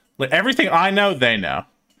day. Like everything I know, they know.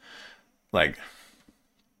 Like.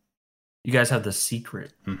 You guys have the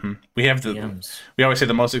secret We have the. DMs. We always say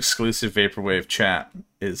the most exclusive vaporwave chat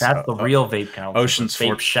is That's the real vape count. Ocean's vape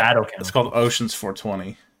 4 shadow count. It's called Oceans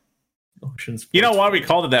 420. Ocean's. You know why we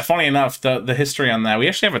called it that? Funny enough, the history on that. We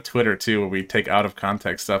actually have a Twitter too where we take out of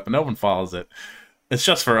context stuff, but no one follows it. It's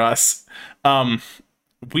just for us.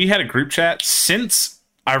 We had a group chat since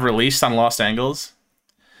I released on Lost Angles,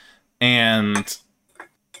 and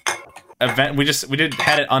we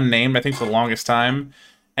had it unnamed. I think for the longest time.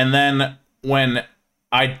 And then when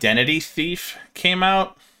Identity Thief came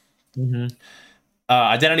out,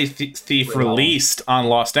 Identity Thief released on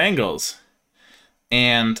Lost Angles.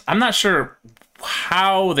 And I'm not sure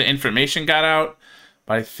how the information got out,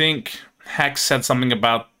 but I think Hex said something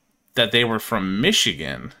about that they were from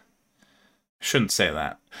Michigan. Shouldn't say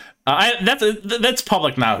that. That's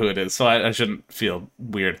public now who it is, so I shouldn't feel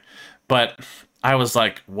weird. But I was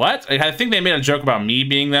like, what? I think they made a joke about me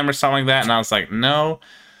being them or something like that, and I was like, no.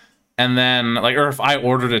 And then, like, or if I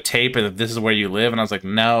ordered a tape and if this is where you live, and I was like,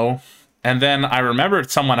 no. And then I remembered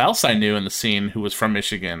someone else I knew in the scene who was from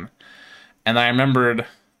Michigan. And I remembered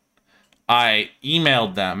I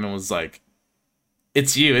emailed them and was like,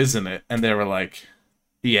 it's you, isn't it? And they were like,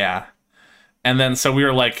 yeah. And then so we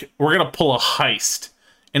were like, we're going to pull a heist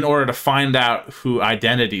in order to find out who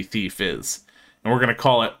Identity Thief is. And we're going to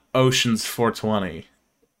call it Oceans 420.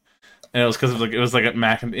 And it was because it was like a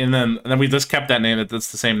Mac, and then we just kept that name.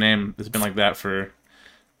 That's the same name. It's been like that for.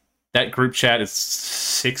 That group chat is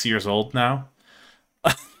 6 years old now.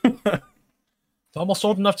 It's almost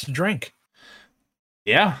old enough to drink.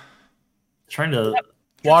 Yeah, Trying to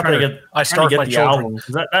Walker, trying to get. I trying to starve get my the children.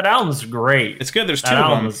 album. That album's great. it's good. There's That two of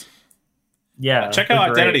album them. is- yeah. Check they're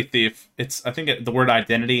out great. Identity Thief. It's I think the word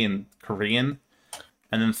identity in Korean,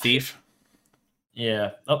 and then thief.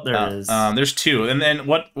 Yeah. Oh, there it is. There's two, and then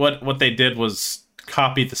what they did was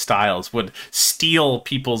copy the styles, would steal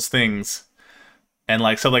people's things, and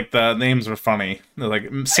like so like the names were funny. They're like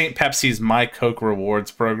St. Pepsi's My Coke Rewards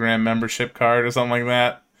Program membership card or something like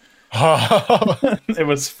that. It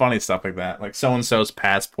was funny stuff like that, like so and so's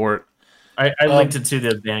passport. I linked it to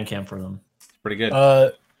the Bandcamp for them. Pretty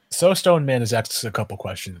good. So Stone Man has asked us a couple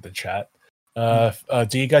questions in the chat.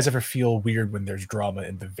 Do you guys ever feel weird when there's drama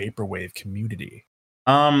in the vaporwave community?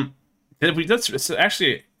 It's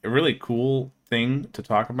actually a really cool thing to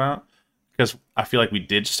talk about because I feel like we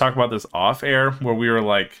did just talk about this off air where we were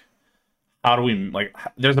like, how do we like?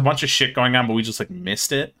 There's a bunch of shit going on, but we just like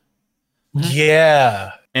missed it,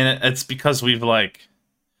 Yeah. and it's because we've like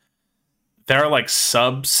there are like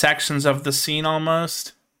subsections of the scene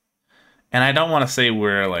almost, and I don't want to say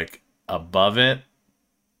we're like above it,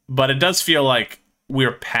 but it does feel like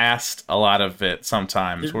we're past a lot of it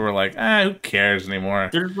sometimes where we're like, who cares anymore?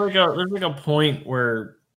 There's like a point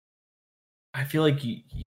where I feel like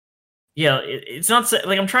it's not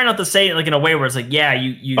like I'm trying not to say it like in a way where it's like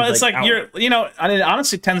you But it's like out- and it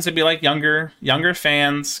honestly tends to be like younger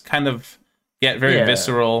fans kind of get very Yeah.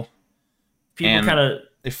 visceral. people and kind of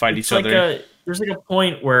They fight it's each like other. there's like a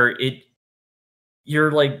point where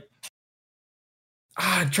you're like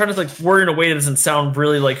trying to like word in a way that doesn't sound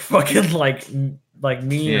really like fucking like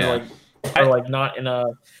mean Yeah. or like not in a.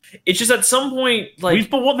 It's just at some point like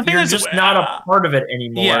the thing you're is, just not a part of it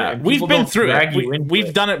anymore. Yeah, and we've people been don't through drag it. you into We've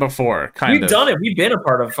it. done it before, kind We've of. done it. We've been a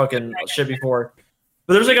part of fucking shit before.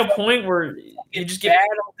 But there's like a point where you just get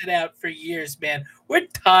battled it out for years, man. We're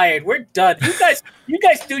tired. We're done. You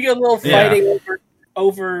guys do your little Yeah. fighting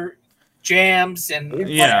over jams and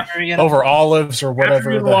Yeah. whatever, you know. over olives or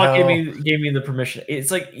whatever After the hell. gave me the permission.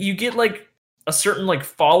 It's like you get like a certain like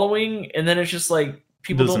following, and then it's just like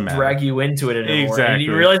people Doesn't don't matter. drag you into it anymore. And Exactly.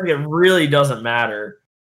 you realize it really doesn't matter.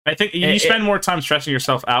 I think you spend more time stressing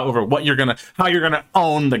yourself out over how you're gonna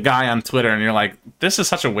own the guy on Twitter, and you're like, this is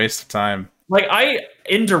such a waste of time. Like I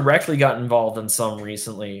indirectly got involved in some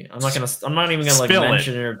recently. I'm not even gonna like Spill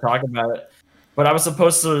mention it or talk about it. But I was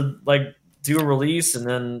supposed to like do a release, and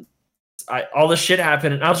then all this shit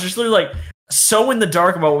happened, and I was just literally like so in the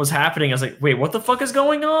dark about what was happening. I was like, wait, what the fuck is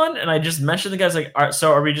going on? And I just mentioned the guys like, all right,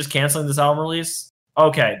 so are we just canceling this album release?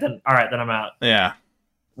 Okay, then all right, then I'm out. Yeah.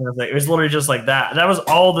 And it was literally just like that. That was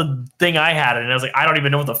all the thing I had, and I was like, I don't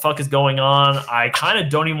even know what the fuck is going on. I kind of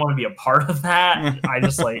don't even want to be a part of that. I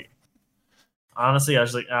just like, honestly, I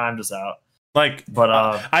was like, I'm just out. Like, But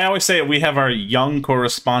I always say we have our young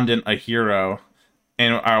correspondent, a hero,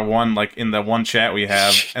 in our one, like, in the one chat we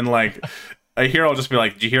have, and like, a hero will just be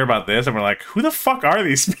like, "Did you hear about this?" And we're like, "Who the fuck are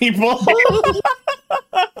these people?"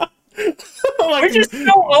 We're just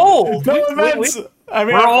so old. No offense. I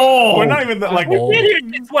mean, we're old. We're not even that, like. We've been here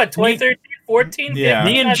since what, 2013, 14, Yeah.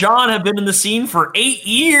 15? me and John have been in the scene for 8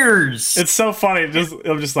 years. It's so funny. I'm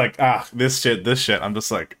just like, this shit. I'm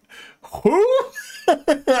just like, who?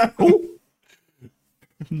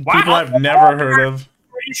 People I've never heard of.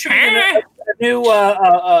 Pretty sure we're gonna have a new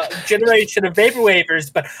generation of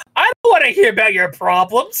vaporwavers, but I don't want to hear about your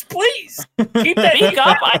problems. Please keep that. Speak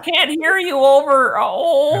up! I can't hear you over.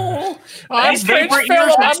 These vapor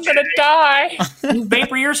ears. I'm gonna die. These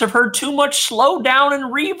vapor ears have heard too much slow down and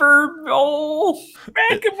reverb.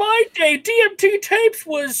 Back in my day, DMT tapes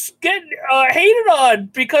was getting hated on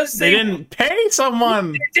because They didn't pay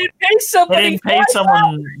someone. didn't pay somebody. They didn't pay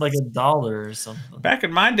someone like $1 or something. Back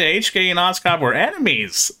in my day, HK and Ozcob were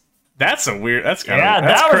enemies. That's a weird. That's kind Yeah, of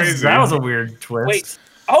that's that crazy. was a weird twist. Wait.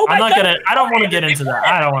 Oh my I'm not God. gonna. I don't want to get into that.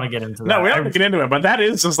 I don't want to get into that. No, we don't have to get into it, but that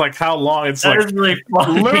is just like how long it's That like is really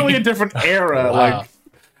funny. literally a different era. Wow. Like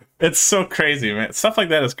it's so crazy, man. Stuff like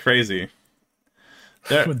that is crazy.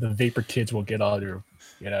 There- When the vapor kids will get all your,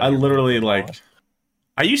 I literally like.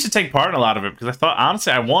 I used to take part in a lot of it because I thought,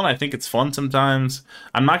 honestly, I think it's fun sometimes.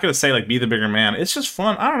 I'm not gonna say like be the bigger man. It's just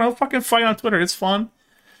fun. I don't know. Fucking fight on Twitter. It's fun.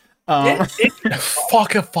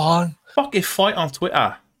 fucking fun. Fucking fight on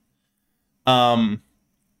Twitter.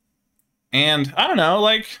 And I don't know,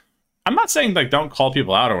 like, I'm not saying like don't call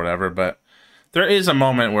people out or whatever, but there is a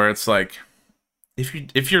moment where it's like,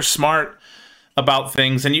 if you're smart about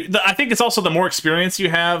things, and I think it's also the more experience you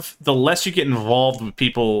have, the less you get involved with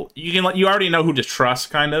people. You already know who to trust,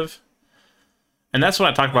 kind of. And that's what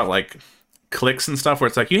I talk about, like clicks and stuff, where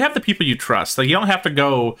it's like you have the people you trust. Like you don't have to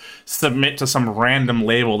go submit to some random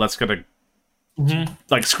label that's gonna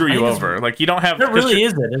like screw you over. Like you don't have. It really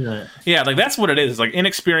is it, isn't it? Yeah, like that's what it is. Like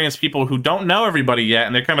inexperienced people who don't know everybody yet,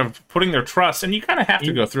 and they're kind of putting their trust, and you kind of have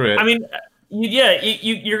to go through it. I mean,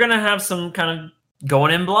 you're gonna have some kind of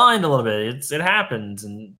going in blind a little bit. It happens,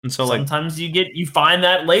 and so like sometimes you find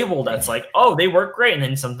that label that's like, oh, they work great, and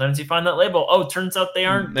then sometimes you find that label, oh, turns out they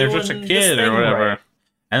aren't. they're doing just a this kid or thing whatever. right.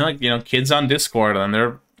 And like kids on Discord, and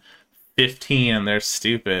they're 15 and they're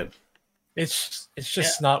stupid. It's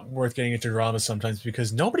just not worth getting into drama sometimes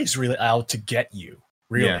because nobody's really out to get you.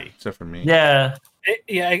 Really, Yeah, except for me. Yeah,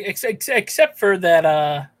 except for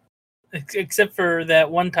that. Except for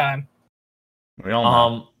that one time. We all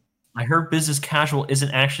know. I heard business casual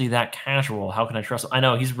isn't actually that casual. How can I trust him? I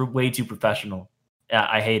know he's way too professional. Yeah,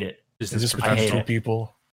 I hate it. It's just I hate between two it.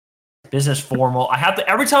 people. Business formal. I have to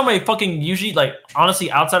every time I fucking usually like honestly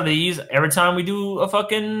outside of these, every time we do a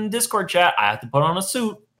fucking Discord chat, I have to put on a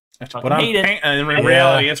suit. I have to fucking put on hate it. in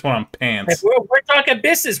reality, it's put on pants. We're talking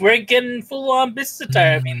business. We're getting full on business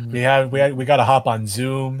attire. I mean, we got to hop on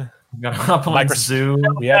Zoom. We gotta hop on Zoom.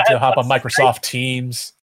 We had to hop on Microsoft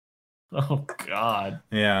Teams. Oh God.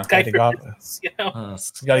 Yeah. Skype they for got- business, you know.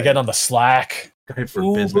 We got to get on the Slack. Skype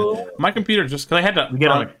for business. My computer just because I had to We get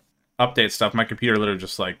on update stuff. My computer literally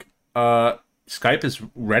just like, Skype is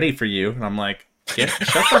ready for you, and I'm like, shut the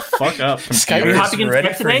fuck up. Skype Are you computer. is hopping in ready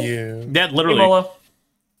Skype for today? you. Yeah, Hey, literally. Lola,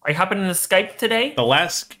 are you hopping into Skype today? The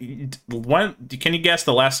last one. Can you guess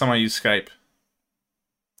the last time I used Skype?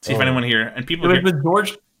 See if Oh. anyone here and It people. was Here, with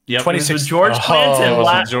George. yep. It was with 26 George Oh, Clanton. it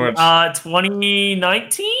was with George.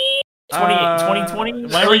 2019, 2020.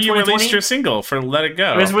 Whenever early you 2020? released your single for "Let It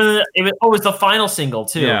Go." It was when it was the final single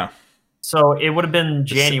too. Yeah, So it would have been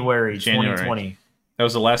January January. 2020. that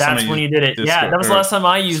was the last time. That's I when you used did it. Yeah, Discord, that was the or last time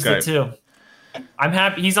I used Skype. it too. I'm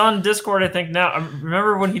happy he's on Discord. I think now.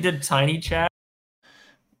 Remember when he did Tiny Chat?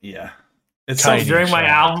 Yeah, It's Tiny so During my Chat.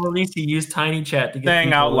 album release, he used Tiny Chat to get Dang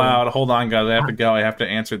people out in. loud. Hold on, guys. I have to go. I have to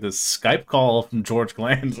answer this Skype call from George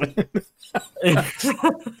Glanz.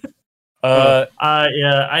 Uh,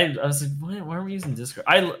 Yeah, I was like, why are we using Discord?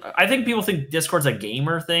 I think people think Discord's a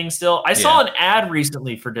gamer thing still. I saw an ad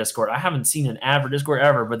recently for Discord. I haven't seen an ad for Discord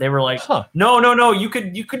ever, but they were like, Huh. no, you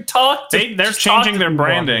could talk to They're just talk changing to their people on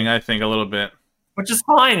branding, here, I think, a little bit. which is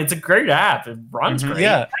fine. It's a great app. It runs Mhm. great.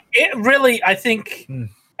 yeah. It really, I think,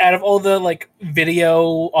 out of all the like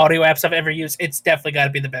video audio apps I've ever used, it's definitely got to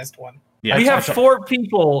be the best one. Yeah, We have it's 4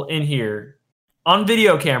 people in here on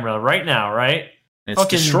video camera right now, right? fucking-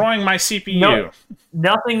 destroying my CPU. No.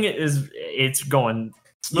 Nothing is. It's going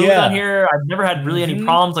smooth Yeah. on here. I've never had really any Mhm.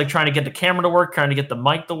 problems like trying to get the camera to work, trying to get the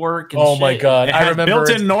mic to work. And Oh my shit. god, It I has remember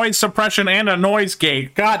built-in noise suppression and a noise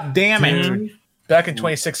gate. God damn it! Dude. back in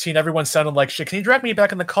 2016, everyone sounded like shit. Can you drag me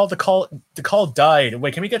back in the call? The call died.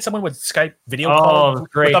 Wait, can we get someone with Skype video call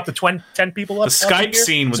great. with up to 10 people The up Skype here?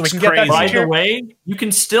 scene was So we can get that crazy. By feature? the way, you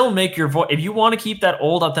can still make your voice if you want to keep that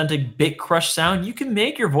old authentic bit crush sound. You can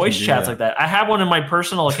make your voice do chats that. like that. I have one in my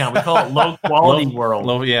personal account. We call it Low Quality World.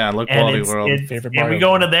 Low And quality world. Favorite and we Mario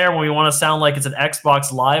go into there when we want to sound like it's an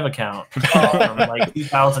Xbox Live account from like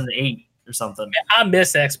 2008 or something. I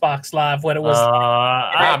miss Xbox Live when it was.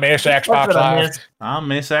 I miss that's Xbox what I Live. missed. I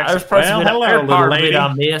miss I was Xbox. pressing Well, it. hello, Part little of it lady.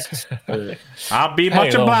 I missed. I'll be Hey, much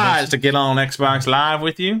little obliged miss. to get on Xbox Live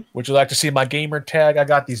with you. Would you like to see my gamer tag? I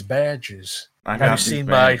got these badges. I Have got you these seen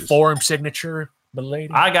badges. my forum signature, milady?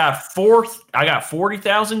 I got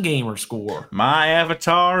 40,000 gamer score. My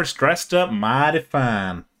avatar is dressed up mighty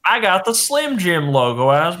fine. I got the Slim Jim logo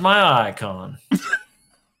as my icon.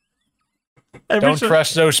 Every Don't ti-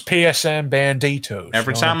 trust those PSN banditos.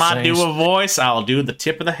 Every Know time what I I'm do saying? a voice, I'll do the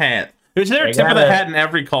tip of the hat. Is there a They tip of the gotta- hat in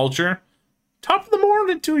every culture? Top of the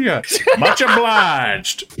morning to you. Much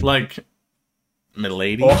obliged. Like,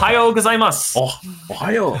 milady. Ohio gozaimasu. Oh,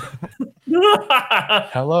 Ohio.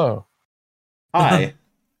 Hello, Hi.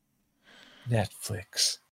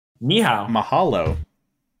 Netflix. Ni hao. Mahalo.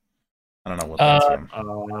 I don't know what that's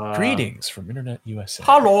from. Greetings from Internet USA.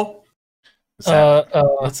 Hello. Is that-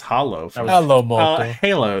 It's Hollow. From, Hello, Moto.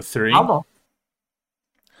 Halo 3. Hello.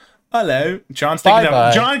 Hello. John's thinking Bye-bye.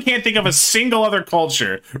 of. John can't think of a single other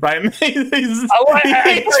culture, right? He's-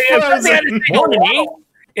 I he's frozen. Morning.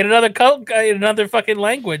 in another fucking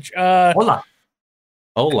language. Hola.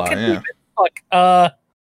 Hola, Can't yeah. Fuck.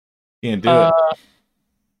 Can't do it.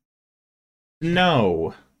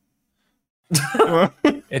 No.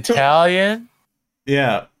 Italian.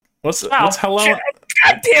 Yeah. What's Wow. hello?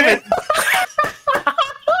 God damn it!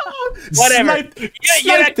 Whatever. Snipe- You're sniped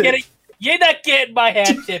not it. getting. You're not getting my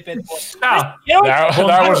hat tipping. Now, You know,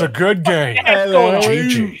 That was a good game. Hello.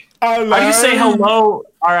 GG. Hello. how do you say hello?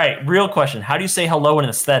 All right, real question. How do you say hello in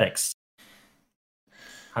aesthetics?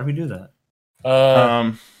 How do we do that?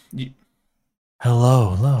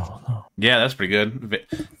 Hello. Yeah, that's pretty good.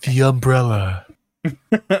 The umbrella.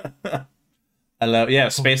 Hello. Yeah,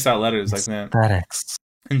 spaced out letters like that. Aesthetics.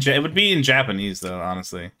 It would be in Japanese though,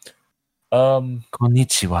 honestly.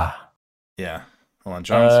 Konnichiwa. Yeah. Hold on,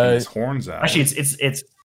 John's getting his horns out. Actually, it's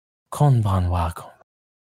konbanwa.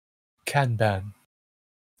 Kanban.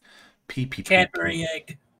 Pee. Cadbury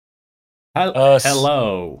egg.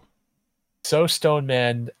 Hello. So Stone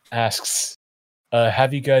Man asks,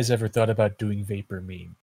 have you guys ever thought about doing vapor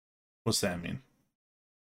meme? What's that mean?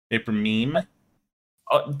 Paper meme?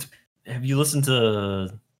 Have you listened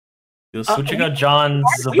to You'll what you got? John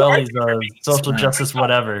Zabelli's social Snap. justice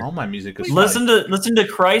whatever. All my music is Listen to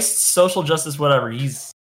Christ's social justice whatever.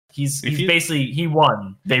 He's If you- basically he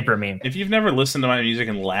won vapor meme. If you've never listened to my music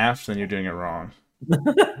and laughed, then you're doing it wrong.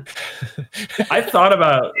 I thought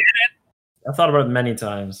about it many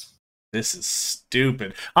times. This is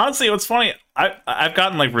stupid. Honestly, what's funny, I've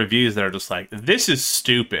gotten like reviews that are just like, this is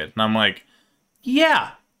stupid. And I'm like,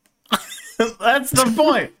 yeah. That's the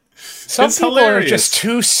point. Some It's people hilarious. are just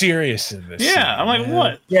too serious in this. Yeah, I'm like, man.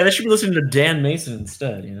 what? Yeah, they should be listening to Dan Mason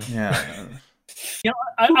instead. You know. Yeah.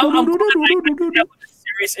 I'm a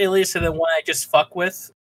serious alias and the one I just fuck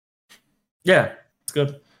with. Yeah, it's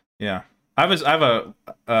good. Yeah. I have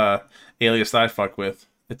a alias that I fuck with.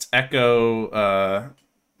 It's Echo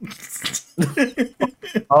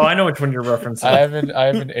Oh, I know which one you're referencing. I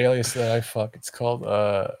have an alias that I fuck. It's called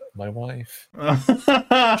my wife.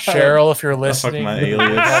 Cheryl, if you're listening, my we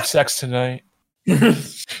alias. have sex tonight.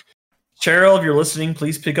 Cheryl, if you're listening,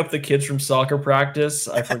 please pick up the kids from soccer practice.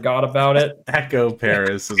 I forgot about it. Echo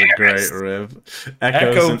Paris is a great riff.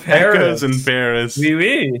 Echo Echoes Paris. in Paris. Oui,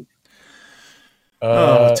 oui.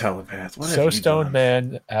 Oh, telepath. What have So you Stone done?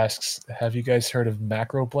 Man asks, have you guys heard of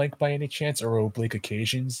macro blank by any chance or oblique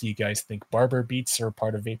occasions? Do you guys think barber beats are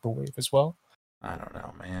part of vaporwave as well? I don't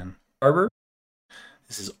know, man. Harbor?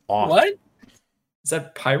 This is awful. What? Is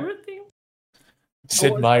that pirate theme?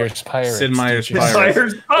 Sid Meier's Pirates. Sid Meier's DJ.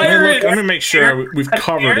 Pirates. Let me make sure we've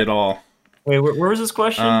covered it all. Wait, where was this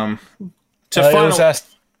question? To It was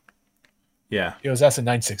asked. Yeah. It was asked in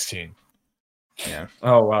 916. Yeah.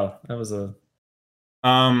 Oh wow, that was a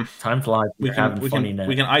time flies. We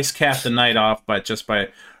can ice cap the night off by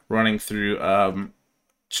running through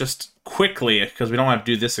just quickly, because we don't have to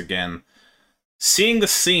do this again. Seeing the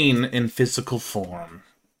scene in physical form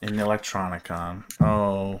in the Electronicon.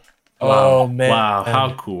 Oh Man! Wow,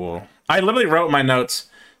 how cool! I literally wrote my notes.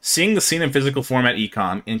 Seeing the scene in physical form at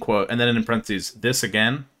Econ, in quote, and then in parentheses, this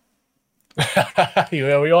again.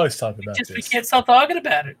 Yeah, we always talk about We this can't stop talking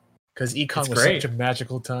about it. because Econ It's was great. such a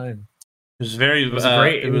magical time. It was very. It was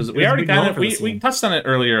great. It was. It We was already a big moment kind of for the we scene. touched on it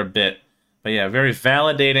earlier a bit, but yeah, very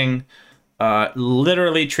validating.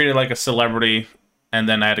 Literally treated like a celebrity, and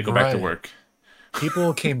then I had to go back to Right. work.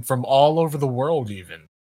 People came from all over the world, even.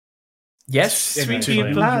 Yes, Sweet actually.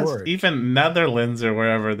 New York. Even Netherlands or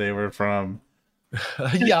wherever they were from.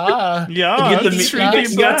 Yeah. Yeah, You get to it's meet- Sweet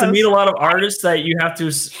you got to Blast. meet a lot of artists that you have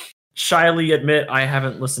to shyly admit I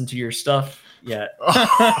haven't listened to your stuff yet.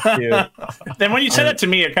 Dude. Then when you said it to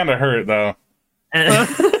me, it kind of hurt though. And,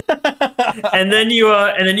 and then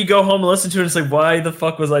you go home and listen to it. And it's like, why the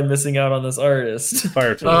fuck was I missing out on this artist?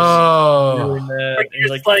 Fire tools. Oh, Really mad. And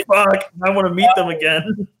you're It's like, fuck, I want to meet them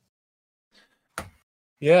again.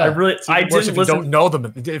 yeah. I really, It's I even worse didn't if you don't listen. know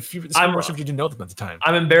them. It's even I'm- worse if you didn't know them at the time.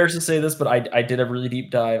 I'm embarrassed to say this, but I did a really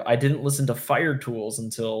deep dive. I didn't listen to Fire Tools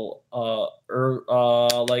until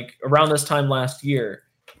like around this time last year.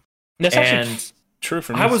 That's actually And true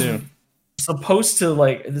for me I was too. supposed to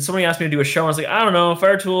like somebody asked me to do a show. And I was like, I don't know,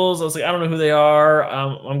 Fire Tools. I was like, I don't know who they are.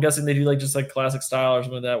 I'm guessing they do like just like classic style or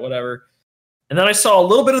something like that, whatever. And then I saw a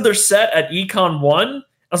little bit of their set at Econ 1. I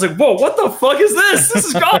was like, whoa, what the fuck is this? This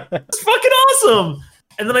is God, it's fucking awesome.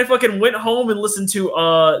 And then I fucking went home and listened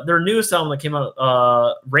to their newest album that came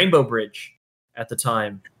out, Rainbow Bridge, at the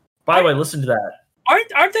time. By the way, listen to that.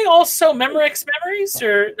 Aren't they also Memorex memories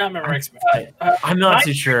or not Memorex? I'm not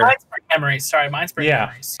too sure. Mindspring memories. Sorry, Mindspring Yeah.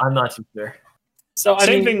 memories. I'm not too sure. So I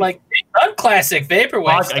Same mean, thing- like unclassic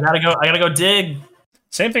vaporwave. Fuck, I gotta go dig.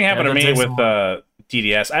 Same thing happened Yeah, to me that takes with some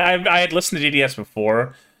DDS. I had listened to DDS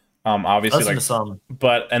before, obviously, Listen like, to some.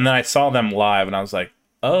 but and then I saw them live, and I was like,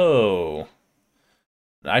 oh,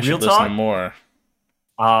 I should Real listen talk? to more.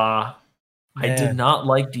 I Man. did not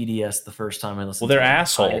like DDS the first time I listened. Well, they're to them.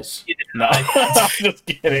 assholes. You did No, not. I'm just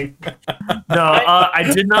kidding. No, I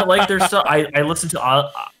did not like their stuff. I listened to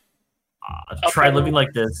Try Okay. Living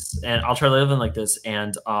Like This, and I'll Try Living Like This,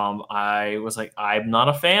 and I was like, I'm not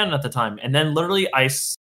a fan at the time. And then literally, I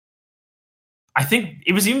think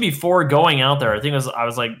it was even before going out there. I think I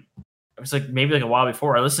was like maybe like a while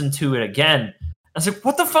before. I listened to it again. I was like,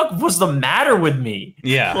 what the fuck was the matter with me?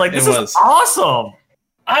 Yeah, Like, this it is was. awesome.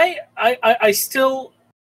 I still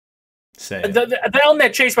Say the album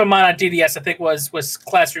that changed my mind on DDS I think was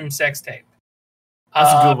Classroom Sex Tape.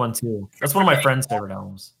 That's a good one too. That's one of my friend's favorite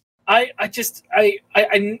albums. I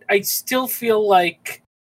still feel like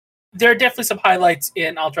there are definitely some highlights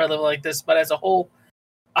in I'll Try Living Like This, but as a whole,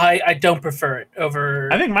 I don't prefer it over.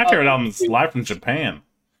 I think my favorite album is Live from Japan.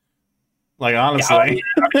 Like, honestly,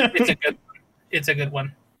 it's a good. It's a good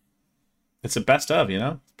one. it's the best of,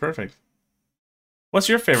 It's perfect. What's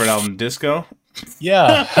your favorite album, Disco?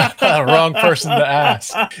 Yeah. Wrong person to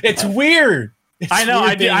ask. It's weird. It's I know,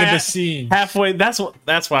 weird I did- being in I- the scene. Halfway. That's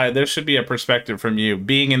why there should be a perspective from you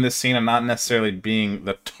being in this scene and not necessarily being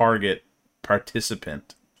the target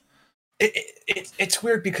participant. It's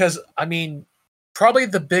weird because I mean, probably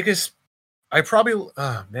the biggest.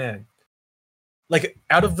 Oh man, like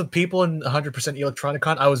out of the people in 100%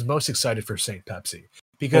 Electronicon, I was most excited for Saint Pepsi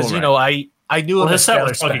because Oh, you know I knew Well, him his as set Skylar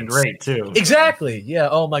was fucking Spence. great too. Exactly. Yeah.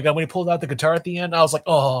 Oh my god, when he pulled out the guitar at the end, I was like,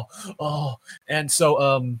 oh. And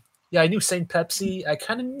so yeah, I knew Saint Pepsi. I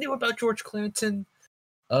kind of knew about George Clanton,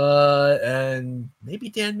 and maybe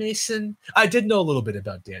Dan Mason. I did know a little bit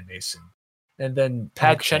about Dan Mason, and then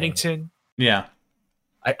Pat Okay. Chennington. Yeah.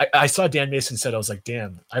 I saw Dan Mason said, I was like,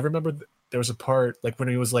 damn. I remember there was a part like when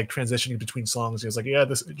he was like transitioning between songs. He was like, yeah,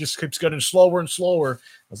 this it just keeps getting slower and slower.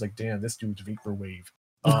 I was like, damn, this dude's vaporwave.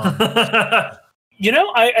 You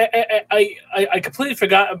know, I completely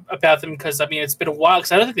forgot about them because I mean it's been a while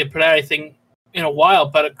because I don't think they put out anything in a while.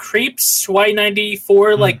 But Creeps,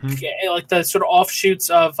 Y94, like the sort of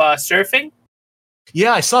offshoots of surfing,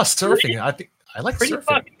 Yeah, I saw surfing. I think I like pretty surfing.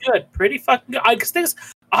 fucking good. Pretty fucking good.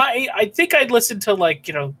 I think I'd listened to like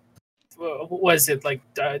what was it like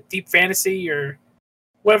Deep Fantasy or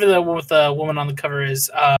whatever the one with the woman on the cover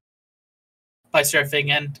is by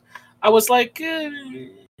surfing, and I was like,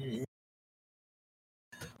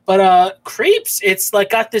 but Creeps, it's like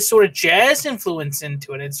got this sort of jazz influence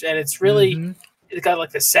into it. It's really Mhm. it got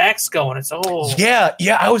like the sax going. It's Yeah,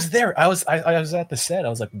 I was there. I was at the set. I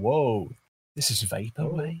was like, whoa, this is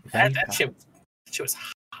vaporwave. that shit was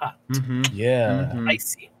hot, Mm-hmm. Yeah.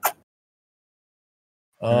 icy.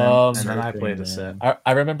 And then I played the set.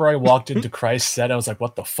 I remember I walked into Christ's set. I was like,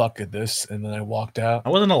 "What the fuck is this?" And then I walked out. I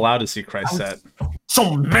wasn't allowed to see Christ's set.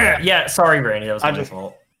 So mad. Yeah, sorry, Randy. That was I my just-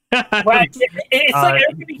 fault. Well, it's like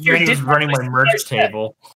everybody here Randy was did running my like merch Christ's set.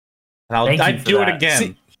 table. I'd Thank you for do it that. again.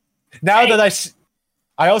 See, now that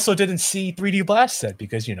I also didn't see 3D Blast set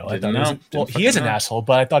because I Didn't thought he know. was, well, Didn't he is an fucking know. asshole,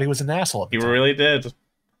 but I thought he was an asshole. At the He time. really did.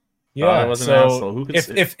 Yeah, he was an so asshole. Who could if,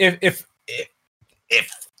 say-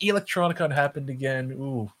 if Electronicon happened again,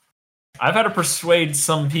 ooh, I've had to persuade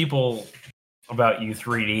some people about you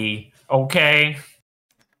 3D. Okay.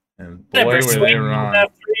 And boy, Never were they swing wrong.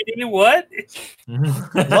 that 3D. What?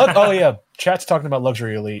 oh yeah, chat's talking about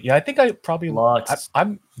Luxury Elite. Yeah, I think I probably Lux.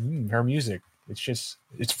 I'm her music.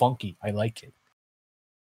 It's funky. I like it.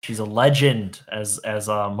 She's a legend, as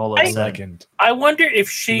Molo said. Second, I wonder if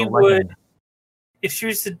She's she a would, legend. if she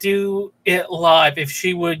was to do it live, if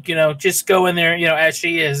she would, just go in there, as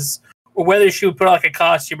she is, or whether she would put on like a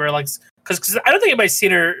costume or like, because I don't think anybody's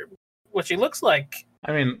seen her what she looks like.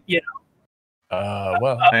 I mean,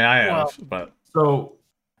 well, I have, well, but So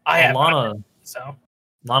I have Lana so.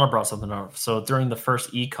 Lana brought something up. So during the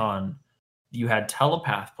first econ, you had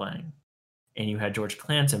Telepath playing, and you had George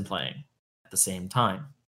Clanton playing at the same time,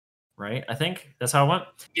 right? I think that's how it went.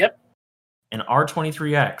 Yep. And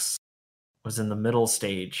R23X was in the middle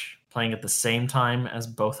stage, playing at the same time as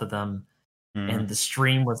both of them, and the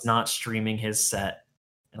stream was not streaming his set,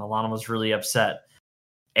 and Alana was really upset.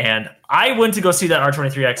 And I went to go see that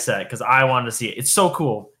R23X set because I wanted to see it. It's so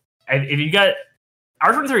cool. And if you got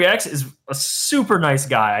R23X is a super nice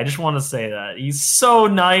guy. I just want to say that he's so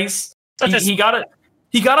nice. He got it.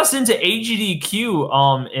 He got us into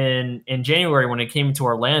AGDQ in January when it came to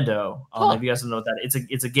Orlando. If you guys don't know what that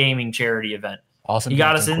it's a gaming charity event. awesome. He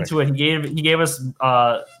got us Captain into it. He gave us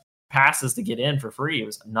passes to get in for free. It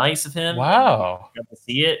was nice of him. Wow. Got to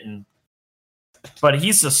see it, but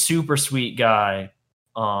he's a super sweet guy.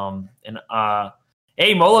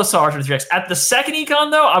 Hey, Molo saw R23X at the second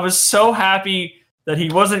econ though. I was so happy that he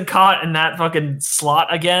wasn't caught in that fucking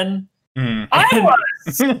slot again. I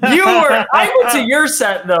was. You were. I went to your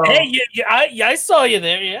set though. Hey, I saw you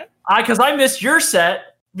there. Yeah. Because I missed your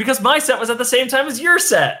set because my set was at the same time as your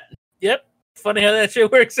set. Yep. Funny how that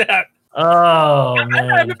shit works out. Oh I man.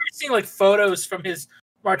 remember seeing like photos from his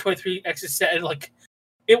Mark 23X set, and like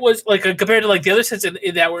it was like compared to like the other sets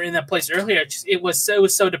that were in that place earlier. It was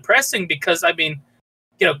so depressing because I mean,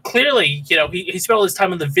 clearly, he spent all his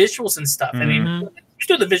time on the visuals and stuff. I mean, Mhm. he's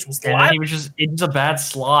doing the visuals And live. he was just a bad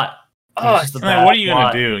slot. Oh, Just a like, bad what are you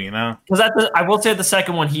slot. gonna do? You know, Because I will say at the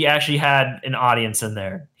second one, he actually had an audience in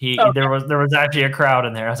there. Okay. There was actually a crowd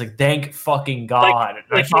in there. I was like, thank fucking God.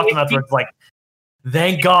 And I talked to him afterwards, like,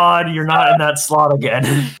 thank God you're not in that slot again.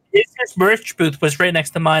 His merch booth was right next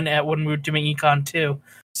to mine when we were doing Econ 2.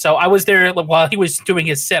 So I was there while he was doing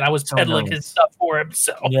his set. I was So peddling nice. his stuff for him.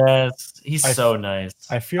 So Yes, he's I- so nice.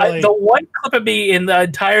 I feel like the one clip of me in the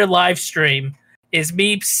entire live stream is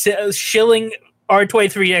me shilling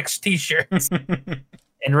R23X t-shirts.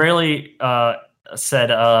 And really said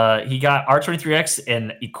he got R23X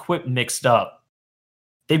and Equip mixed up.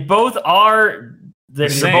 They both are. They're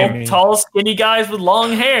Same. both tall, skinny guys with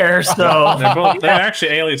long hair, so they're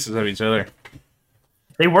actually aliases of each other.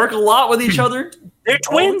 they work a lot with each other. They're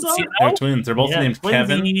twins, All the you time. know? They're twins. They're both Yeah, named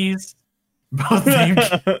Kevin. twinsies. Both named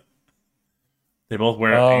They both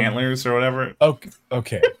wear antlers or whatever.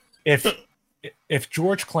 okay. If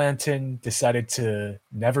George Clanton decided to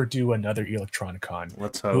never do another Electronicon,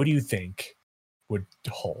 Let's who hope. do you think would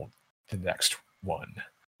hold the next one?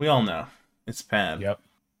 We all know it's Pad. Yep.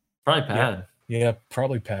 probably bad. Yeah,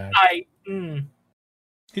 probably Pad.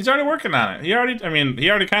 He's already working on it. He already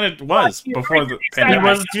kind of was You're before right. the Exactly. He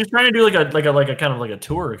pandemic. was trying to do like a kind of like a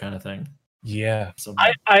tour kind of thing. Yeah. So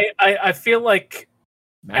I feel like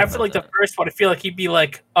mad after about like the that. first one, I feel like he'd be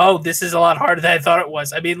like, "Oh, this is a lot harder than I thought it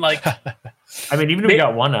was." I mean, like, I mean, even if we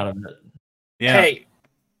got one out of it, Yeah. hey,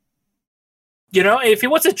 if he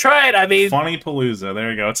wants to try it, I mean, Funny Palooza. There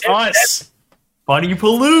you go. It's Yeah, us. Funny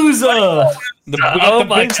Palooza. We got Oh the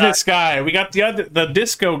my business guy. We got the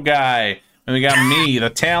disco guy. And we got me, the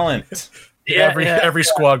talent. Every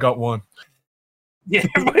squad got one. yeah,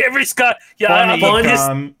 every Scott, yeah, Funny fun is-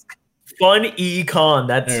 Econ. Fun econ.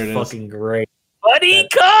 That's There it is. fucking great. Buddy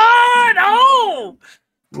Con! Oh!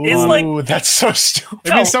 It's like Ooh, that's so stupid.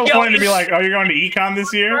 It'd be so yo, funny to be like, "Oh, you're going to econ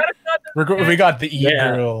this year? We got the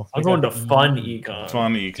Yeah. girl. I'm We going got to the fun econ.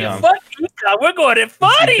 Fun Yeah, econ. fuck econ. We're going to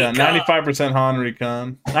fun econ. 95% Han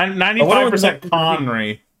recon. 95%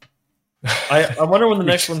 Conry. I wonder when the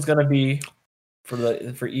next one's gonna be for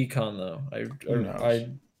econ though. Who knows? I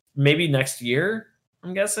maybe next year.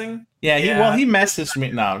 I'm guessing. Yeah, Yeah. he messaged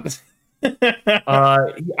me. No.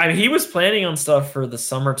 He was planning on stuff for the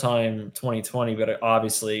summertime 2020, but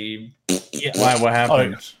obviously, Yeah. Why? What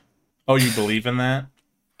happened? Oh, you believe in that?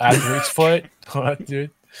 athlete's foot. What,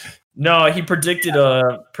 dude? no. He predicted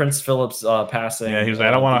Prince Philip's passing. Yeah, he was like,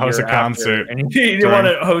 I don't want to the host a year after, concert and he didn't want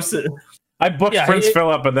to host it. I booked Yeah, Prince he-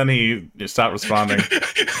 Philip, but then he stopped responding.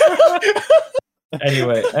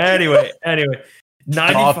 Anyway,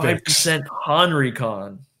 95% Han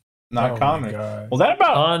recon. Not Oh my Conry. God. Well, that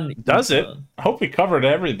about Han does it. econ. I hope we covered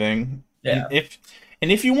everything. Yeah.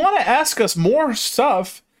 And if you want to ask us more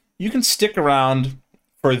stuff, you can stick around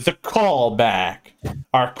for the call back,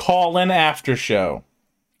 our call-in after show.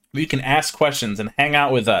 You can ask questions and hang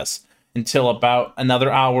out with us until about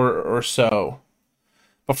another hour or so.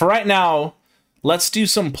 But for right now, let's do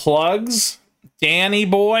some plugs. Danny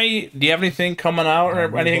boy, do you have anything coming out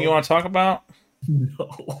or anything you want to talk about?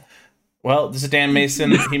 No. Well, this is Dan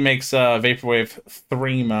Mason. He makes Vaporwave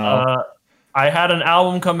 3mo. I had an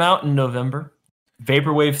album come out in November.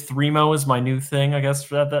 Vaporwave 3mo is my new thing, I guess,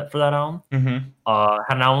 for that album. Mm-hmm.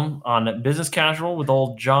 Had an album on Business Casual with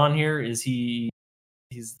old John here. He's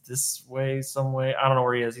this way, some way. I don't know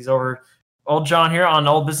where he is. He's over. Old John here on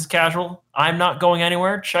Old Business Casual. I'm not going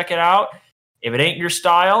anywhere. Check it out. If it ain't your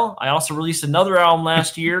style, I also released another album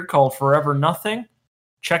last year called Forever Nothing.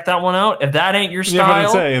 Check that one out. If that ain't your Yeah, what I'm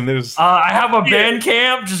style, saying, there's I have a band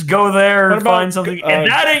camp. Just go there What and about, find something. If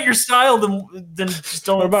that ain't your style, then just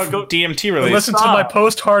don't what about go. DMT release? Listen to my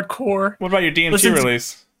post-hardcore. What about your DMT Listen to-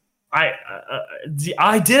 release? I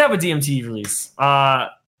did have a DMT release. I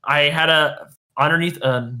had underneath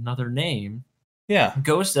another name, Yeah.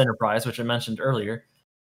 Ghost Enterprise, which I mentioned earlier.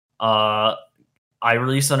 I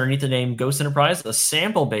released underneath the name Ghost Enterprise a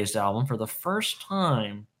sample-based album for the first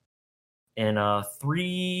time in 3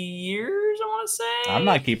 years. I want to say. I'm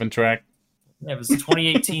not keeping track. Yeah, it was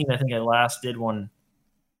 2018. I think I last did one.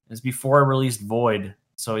 It was before I released Void.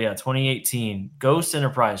 So yeah, 2018. Ghost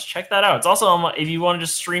Enterprise. Check that out. It's also on my, if you want to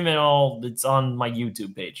just stream it all, it's on my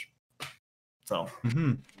YouTube page. So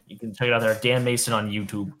Mm-hmm. you can check it out there. Dan Mason on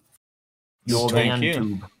YouTube. Thank you.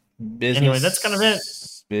 YouTube. Business, Anyway, that's kind of it.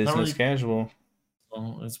 Business Not really- casual.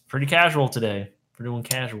 So it's pretty casual today. We're doing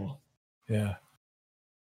casual. Yeah.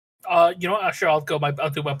 You know what? Sure, I'll do my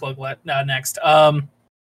plug next.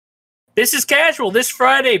 This is casual. This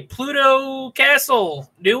Friday, Pluto Castle,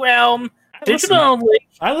 new album, digital only.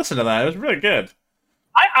 I listened to that. It was really good.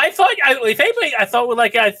 I thought if anybody I thought would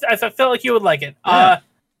like it, I felt like you would like it. Yeah.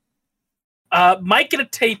 Might get a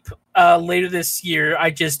tape later this year. I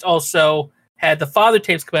just also had the Father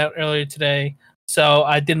tapes come out earlier today, so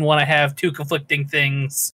I didn't want to have two conflicting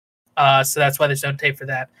things. So that's why there's no tape for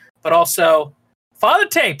that. But also, Father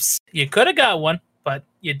tapes. You could have got one, but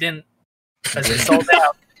you didn't because it sold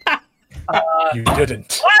out. You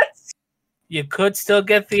didn't. What? You could still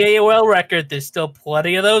get the AOL record. There's still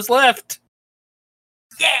plenty of those left.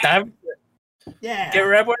 Yeah. Get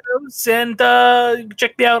rid of those and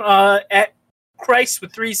check me out at Christ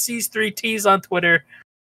with 3 C's, 3 T's on Twitter.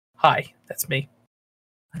 Hi, that's me.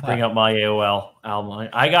 Bring up my AOL album.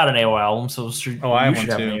 I got an AOL album, so I you have should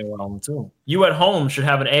one have an too. AOL album too. You at home should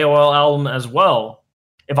have an AOL album as well.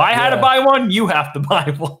 If I had to Yeah. buy one, you have to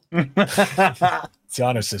buy one. It's the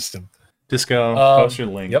honor system. Disco, post your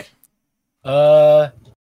link. Yep.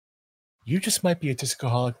 You just might be a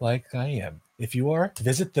discoholic like I am. If you are,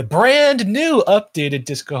 visit the brand new updated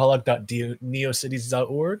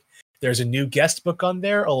discoholic.neocities.org. There's a new guest book on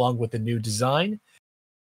there along with a new design.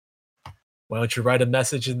 Why don't you write a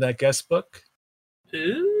message in that guest book?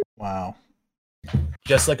 Ooh. Wow.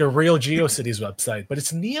 Just like a real GeoCities website, but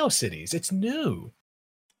it's NeoCities. It's new.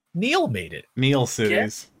 Neil made it. Neil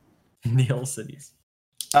Cities. Neil Cities.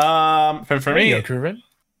 For There me, you go, Ruben.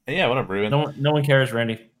 yeah, what up, Ruben? No one cares,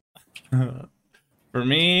 Randy. For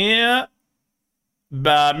me,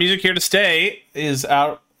 Music Here to Stay is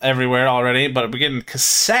out everywhere already, but we're getting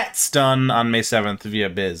cassettes done on May 7th via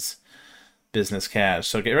Business Cash.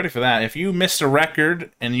 So get ready for that. If you missed a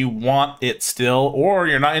record and you want it still, or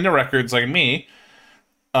you're not into records like me,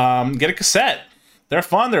 get a cassette. They're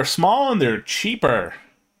fun, they're small, and they're cheaper.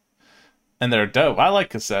 And they're dope. I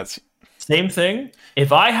like cassettes. Same thing.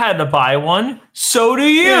 If I had to buy one, so do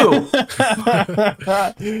you.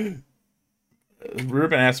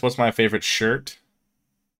 Ruben asked, what's my favorite shirt?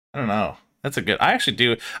 I don't know. That's a good. I actually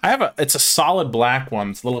do. I have a. It's a solid black one.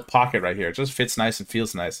 It's a little pocket right here. It just fits nice and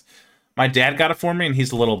feels nice. My dad got it for me, and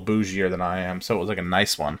he's a little bougier than I am, so it was like a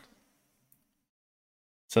nice one.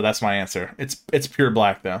 So that's my answer. It's pure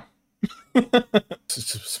black though. It's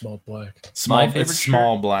just a small black. Small. It's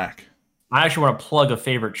small black. I actually want to plug a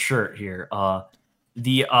favorite shirt here.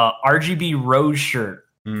 The RGB Rose shirt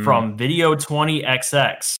from Video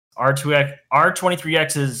 20XX.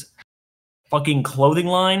 R23X's fucking clothing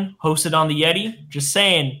line hosted on the Yeti. Just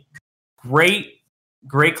saying, great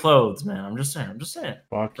clothes, man. I'm just saying.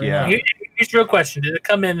 Fuck yeah. Here's your question: did it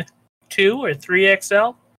come in 2 or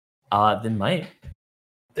 3XL? They might.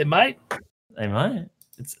 They might.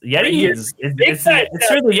 It's Yeti. It's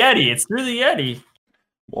through the Yeti. It's through the Yeti.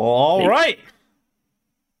 Well, all right.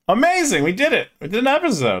 Amazing. We did it. We did an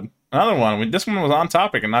episode. Another one. This one was on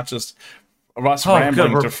topic and not just us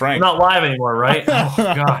rambling to Frank. We're not live anymore, right? Oh,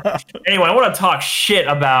 God. Anyway, I want to talk shit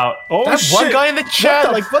about... Oh, that shit. one guy in the chat.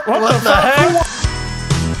 What the heck?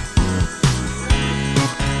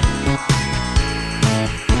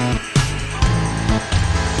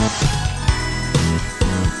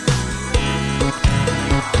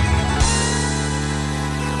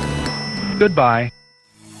 Goodbye.